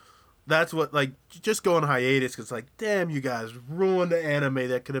like, that's what, like, just go on hiatus because, like, damn, you guys ruined the anime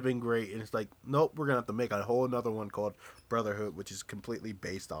that could have been great. And it's like, nope, we're going to have to make a whole another one called Brotherhood, which is completely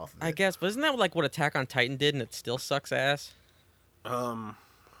based off of it. I guess, but isn't that like what Attack on Titan did and it still sucks ass? I'm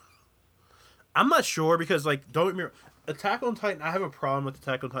not sure because, like, don't get me wrong, Attack on Titan, I have a problem with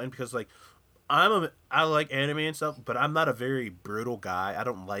Attack on Titan because, like, I like anime and stuff, but I'm not a very brutal guy. I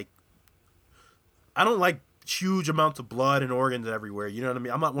don't like huge amounts of blood and organs everywhere. You know what I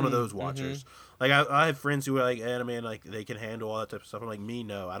mean? I'm not one of those watchers. Like I have friends who like anime and like they can handle all that type of stuff. I'm like, me,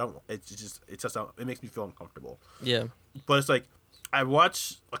 no, I don't. It's just it makes me feel uncomfortable. Yeah. But it's like I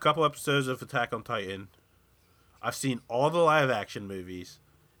watched a couple episodes of Attack on Titan. I've seen all the live action movies,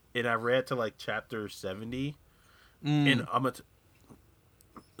 and I read to like chapter 70, and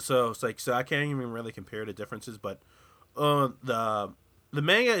so it's like, so I can't even really compare the differences, but the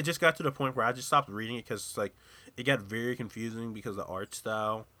manga, it just got to the point where I just stopped reading it because like it got very confusing because the art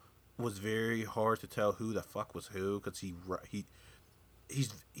style was very hard to tell who the fuck was who because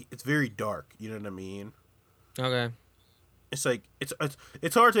it's very dark. You know what I mean? Okay. It's like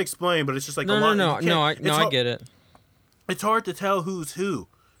it's hard to explain, but it's just like I get it. It's hard to tell who's who.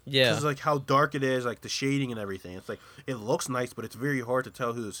 Yeah. Because like how dark it is, like the shading and everything. It's like it looks nice, but it's very hard to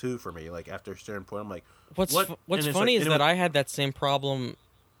tell who's who for me. Like after a certain point, I'm like, what's funny is that I had that same problem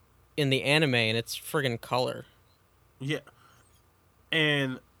in the anime, and it's friggin' color. Yeah.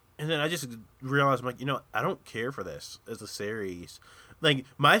 And then I just realized, I'm like, I don't care for this as a series. Like,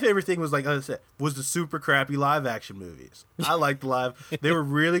 my favorite thing was, like I said, was the super crappy live action movies. I liked they were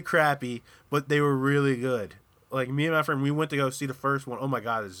really crappy, but they were really good. Like, me and my friend, we went to go see the first one. Oh my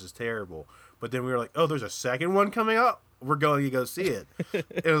god, this is terrible. But then we were like, oh, there's a second one coming up? We're going to go see it.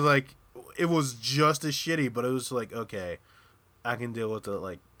 It was like, it was just as shitty, but it was like, okay, I can deal with the,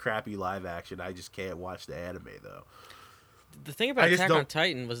 like, crappy live action. I just can't watch the anime, though. The thing about Attack on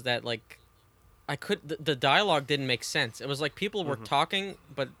Titan was that, like, the dialogue didn't make sense. It was like people were talking,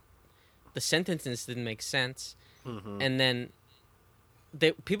 but the sentences didn't make sense. Mm-hmm. And then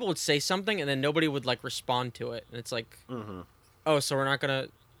people would say something, and then nobody would like respond to it. And it's like, oh, so we're not gonna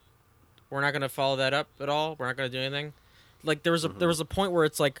follow that up at all. We're not gonna do anything. Like there was a point where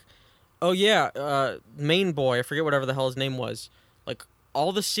it's like, oh yeah, main boy, I forget whatever the hell his name was. Like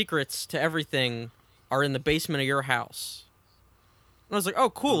all the secrets to everything are in the basement of your house. I was like, oh,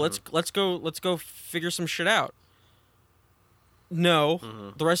 cool. Let's go figure some shit out.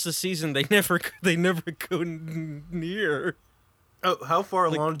 No, the rest of the season they never go near. Oh, how far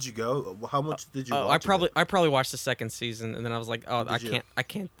along did you go? How much did you watch? I probably watched the second season, and then I was like, oh, I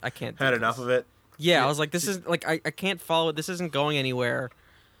can't. Had enough of it. Yeah, I was like, this is like I can't follow it. This isn't going anywhere.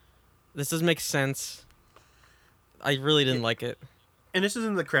 This doesn't make sense. I really didn't like it. And this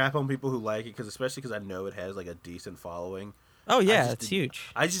isn't the crap on people who like it, especially because I know it has like a decent following. Oh yeah, it's huge.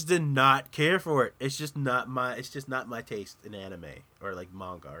 I just did not care for it. It's just not my taste in anime or like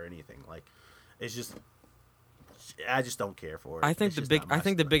manga or anything. Like, it's just I just don't care for it. I think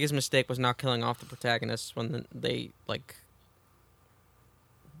the biggest mistake was not killing off the protagonists when they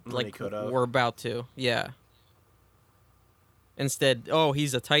were about to. Yeah. Instead, oh,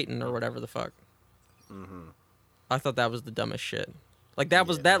 he's a Titan or whatever the fuck. I thought that was the dumbest shit. Like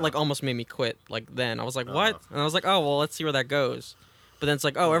that almost made me quit. Like then I was like, what? And I was like, oh well, let's see where that goes. But then it's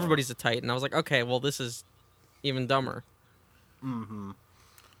like, oh, everybody's a Titan. I was like, okay, well this is even dumber. Oh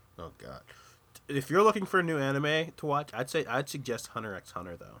god. If you're looking for a new anime to watch, I'd suggest Hunter x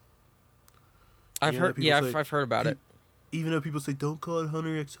Hunter though. I've heard about it. Even though people say don't call it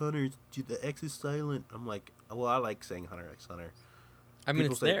Hunter x Hunter, the X is silent. I'm like, well, I like saying Hunter x Hunter. I mean,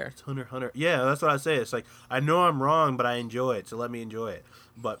 people it's say, there. It's Hunter. Yeah, that's what I say. It's like, I know I'm wrong, but I enjoy it, so let me enjoy it.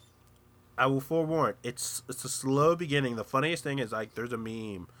 But I will forewarn, it's a slow beginning. The funniest thing is, like, there's a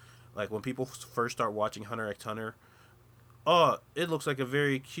meme. Like, when people first start watching Hunter x Hunter, oh, it looks like a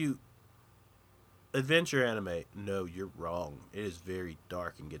very cute adventure anime. No, you're wrong. It is very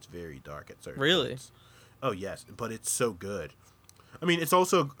dark and gets very dark at certain points. Oh, yes, but it's so good. I mean, it's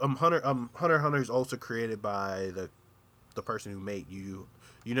also, Hunter x Hunter is also created by the person who made Yu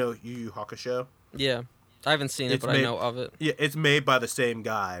Yu Hakusho. Yeah. I haven't seen it, but I know of it. Yeah, it's made by the same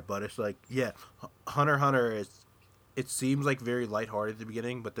guy, but it's like, yeah, Hunter x Hunter it seems like very lighthearted at the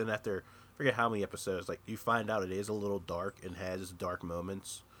beginning, but then after, I forget how many episodes, like, you find out it is a little dark and has dark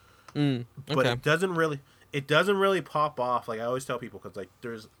moments. Okay. But it doesn't really pop off. Like, I always tell people, because, like,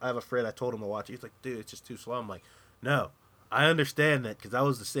 I have a friend, I told him to watch it. He's like, dude, it's just too slow. I'm like, no, I understand that, because I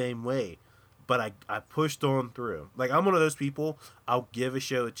was the same way. But I pushed on through. Like, I'm one of those people, I'll give a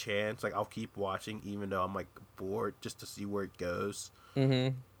show a chance. Like, I'll keep watching even though I'm, like, bored just to see where it goes.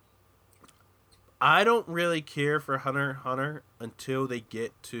 I don't really care for Hunter x Hunter until they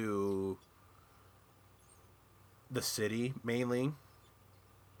get to the city, mainly.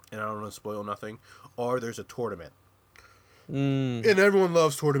 And I don't want to spoil nothing. Or there's a tournament. And everyone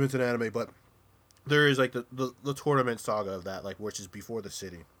loves tournaments in anime, but there is, like, the tournament saga of that, like, which is before the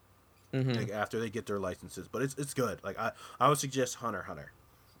city. Like, after they get their licenses, but it's good. Like, I would suggest Hunter x Hunter.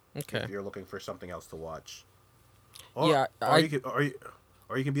 Okay. If you're looking for something else to watch. Or, yeah,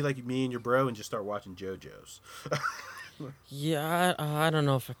 or you can be like me and your bro and just start watching JoJo's. Yeah, I don't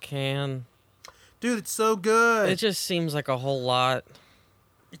know if I can. Dude, it's so good. It just seems like a whole lot.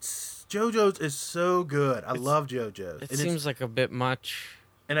 JoJo's is so good. I love JoJo's. It seems like a bit much.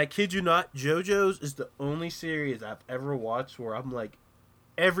 And I kid you not, JoJo's is the only series I've ever watched where I'm like,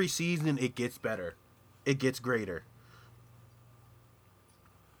 every season it gets better. It gets greater.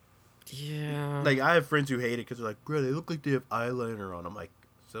 Yeah. Like, I have friends who hate it because they're like, bro, they look like they have eyeliner on. I'm like,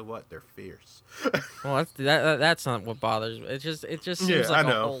 so what? They're fierce. Well, that's not what bothers me. It just seems like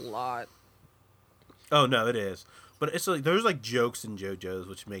a whole lot. Oh, no, it is. But it's like, there's like jokes in JoJo's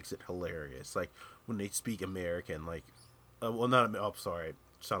which makes it hilarious. Like, when they speak American, like, sorry.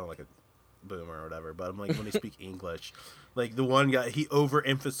 Sounded like a boomer or whatever, but I'm like, when they speak English, like, the one guy, he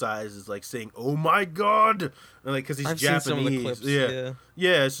overemphasizes, like, saying, oh my god, and, like, because he's Japanese. Seen some of the clips,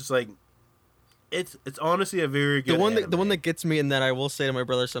 yeah, it's just like, it's honestly a very good the one that gets me, and that I will say to my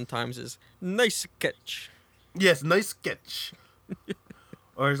brother sometimes is, nice sketch. Yes, nice sketch.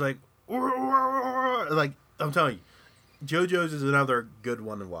 Or it's like, I'm telling you, JoJo's is another good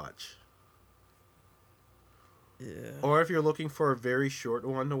one to watch. Yeah. Or if you're looking for a very short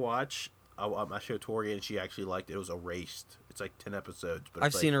one to watch, I showed Tori and she actually liked it. It was Erased. It's like 10 episodes. But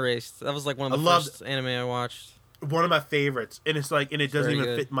I've seen Erased. That was like one of the first anime I watched. One of my favorites, and it's like, and it doesn't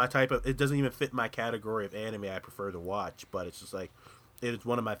even fit my it doesn't even fit my category of anime I prefer to watch. But it's just like, it is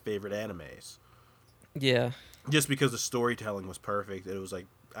one of my favorite animes. Yeah. Just because the storytelling was perfect. It was like,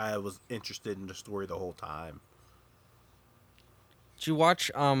 I was interested in the story the whole time. Did you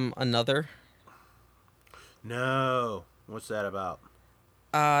watch Another? No. What's that about?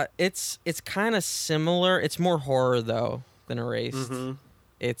 It's kind of similar. It's more horror though than Erased.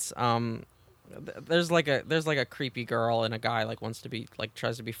 It's there's like a creepy girl and a guy like wants to be like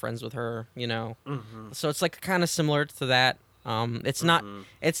tries to be friends with her, you know. So it's like kind of similar to that. It's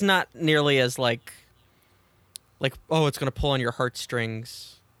not nearly as like like, oh, it's gonna pull on your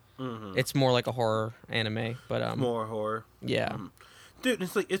heartstrings. Mm-hmm. It's more like a horror anime, but More horror. yeah. Mm-hmm. Dude,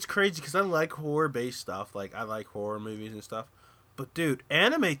 it's crazy because I like horror-based stuff. Like, I like horror movies and stuff. But, dude,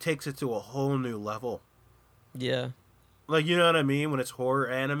 anime takes it to a whole new level. Yeah. Like, you know what I mean? When it's horror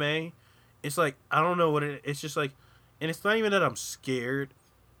anime, it's like, I don't know what it's just like, and it's not even that I'm scared.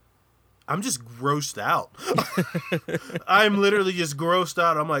 I'm just grossed out. I'm literally just grossed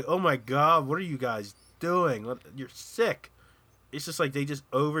out. I'm like, oh my God, what are you guys doing? You're sick. It's just like they just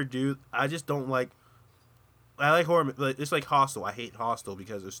overdo. I just don't like. I like horror. It's like Hostel. I hate Hostel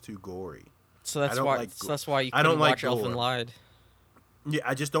because it's too gory. So that's why. So that's why you I don't couldn't watch like Elfen gore. Lied. Yeah,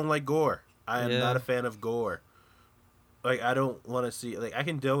 I just don't like gore. I am Yeah. not a fan of gore. Like, I don't want to see. Like, I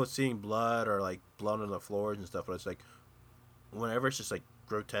can deal with seeing blood or like blood on the floors and stuff, but it's like whenever it's just like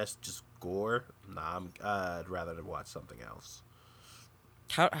grotesque, just gore. Nah, I'd rather watch something else.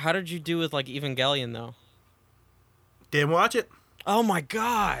 How did you do with like Evangelion though? Didn't watch it. Oh my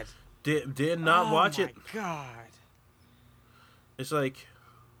God. Did not watch it. Oh my God. It's like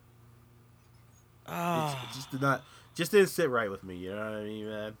Oh. it just didn't sit right with me. You know what I mean,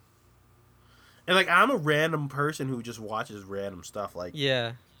 man? And like, I'm a random person who just watches random stuff. Like,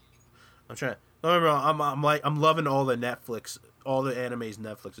 Yeah. I'm trying. Don't get me wrong. I'm loving all the animes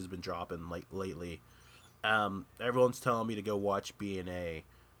Netflix has been dropping like lately. Everyone's telling me to go watch B&A,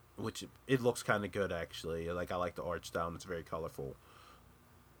 which it looks kind of good actually. Like, I like the art style. And it's very colorful.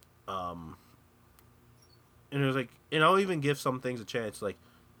 And it was like, and I'll even give some things a chance. Like,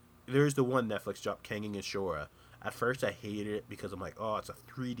 there's the one Netflix drop, Kangin Ashura. At first, I hated it because I'm like, oh, it's a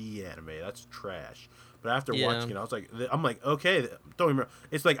 3D anime. That's trash. But after watching it, I was like, okay, don't remember.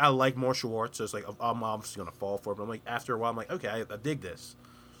 It's like I like martial arts, so it's like I'm obviously gonna fall for it. But I'm like, after a while, I'm like, okay, I dig this.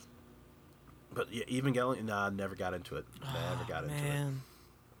 But yeah, Evangelion, nah, I never got into it. Never got into it.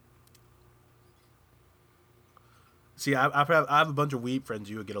 See, I have a bunch of weeb friends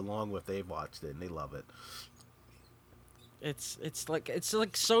you would get along with. They've watched it and they love it. It's like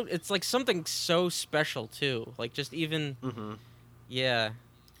something so special too. Like, just even. Mm-hmm. Yeah.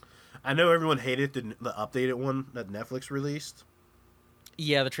 I know everyone hated the updated one that Netflix released.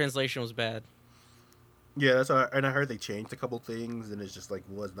 Yeah, the translation was bad. Yeah, and I heard they changed a couple things, and it's just like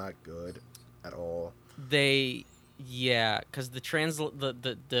was not good at all. Because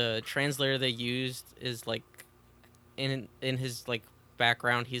the translator they used is like, in his like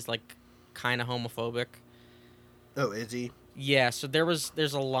background, he's like kind of homophobic. Oh, is he? Yeah, so there's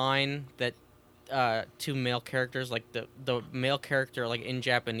a line that two male characters, like the male character, like in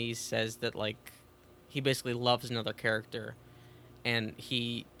Japanese, says that like he basically loves another character, and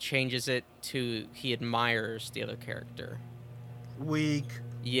he changes it to he admires the other character. Weak.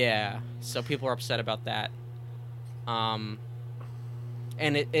 Yeah, so people are upset about that. And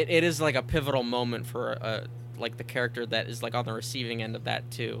it is like a pivotal moment for like the character that is like on the receiving end of that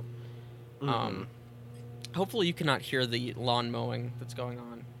too. Mm-hmm. Hopefully you cannot hear the lawn mowing that's going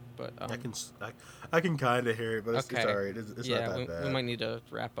on, but I can kind of hear it, but it's alright. It's yeah, not that bad. we might need to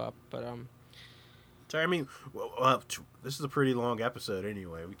wrap up, but Sorry, I mean, this is a pretty long episode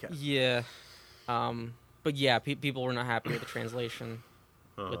anyway. We can't. Yeah, but yeah, people were not happy with the translation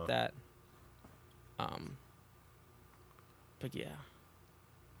with that. But yeah,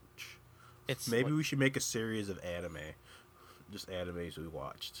 maybe we should make a series of anime, just animes we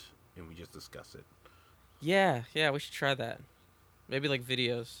watched, and we just discuss it. Yeah, we should try that. Maybe like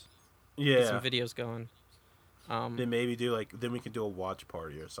videos. Yeah, get some videos going. Then maybe then we can do a watch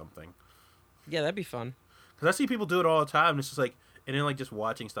party or something. Yeah, that'd be fun. Cause I see people do it all the time. And it's just like, and then like just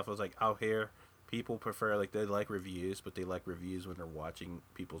watching stuff. I was like, out here, people prefer like they like reviews, but they like reviews when they're watching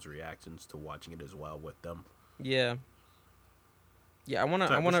people's reactions to watching it as well with them. Yeah. Yeah, I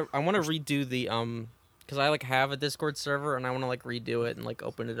wanna redo the because I like have a Discord server and I wanna like redo it and like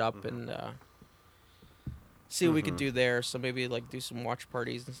open it up and see what we could do there. So maybe like do some watch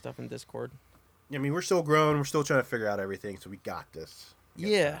parties and stuff in Discord. I mean, we're still growing. We're still trying to figure out everything, so we got this.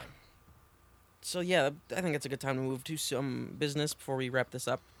 Yeah. So yeah, I think it's a good time to move to some business before we wrap this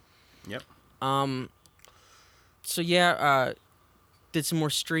up. Yep. So yeah, did some more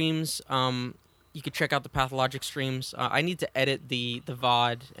streams. You could check out the Pathologic streams. I need to edit the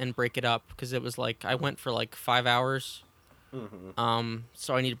VOD and break it up because it was like I went for like 5 hours. Mm-hmm.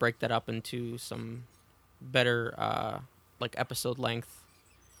 So I need to break that up into some better like episode length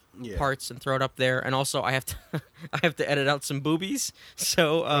parts and throw it up there. And also I have to edit out some boobies.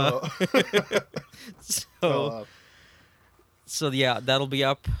 So so yeah, that'll be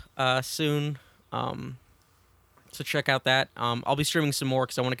up soon. So check out that. I'll be streaming some more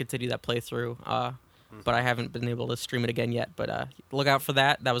because I want to continue that playthrough. But I haven't been able to stream it again yet. But look out for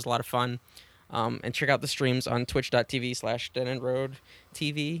that. That was a lot of fun. And check out the streams on twitch.tv/DeadEndRoad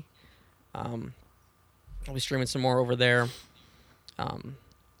TV. I'll be streaming some more over there. I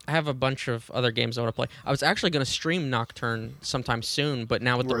have a bunch of other games I want to play. I was actually going to stream Nocturne sometime soon, but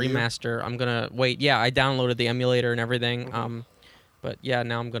now with the remaster, I'm going to wait. Yeah, I downloaded the emulator and everything. But yeah,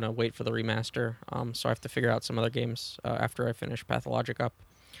 now I'm going to wait for the remaster. So I have to figure out some other games after I finish Pathologic up.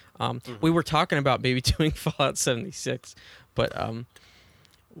 We were talking about maybe doing Fallout 76, but I'm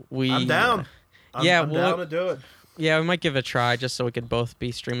down. I'm down to do it. Yeah, we might give it a try just so we could both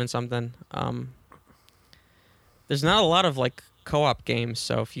be streaming something. There's not a lot of like co-op games,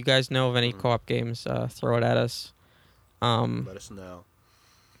 so if you guys know of any co-op games, throw it at us. Let us know.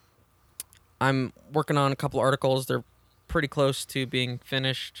 I'm working on a couple articles. They're pretty close to being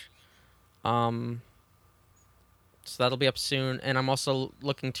finished. So that'll be up soon. And I'm also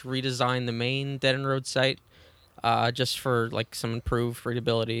looking to redesign the main Dead End Road site, just for like some improved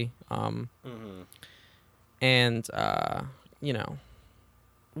readability. And you know,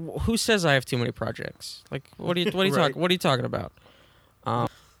 who says I have too many projects? Like, what are you talking about?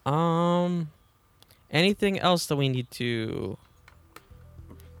 Anything else that we need to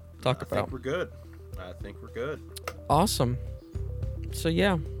talk about? I think we're good. Awesome. So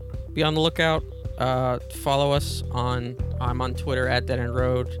yeah, be on the lookout. Follow us on. I'm on Twitter at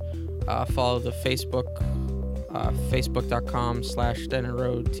DeadEndRoad. Follow the Facebook.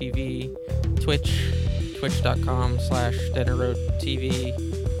 Facebook.com/DeadEndRoad TV.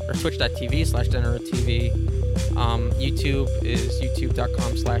 Twitch.com/DeadEndRoad or Twitch.tv/DeadEndRoad. YouTube is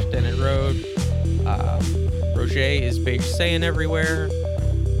YouTube.com/DeadEndRoad. Roger is Beige Saiyan everywhere.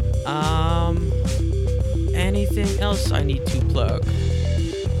 Anything else I need to plug?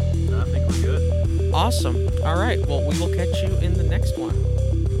 I think we're good. Awesome. All right. Well, we will catch you in the next one.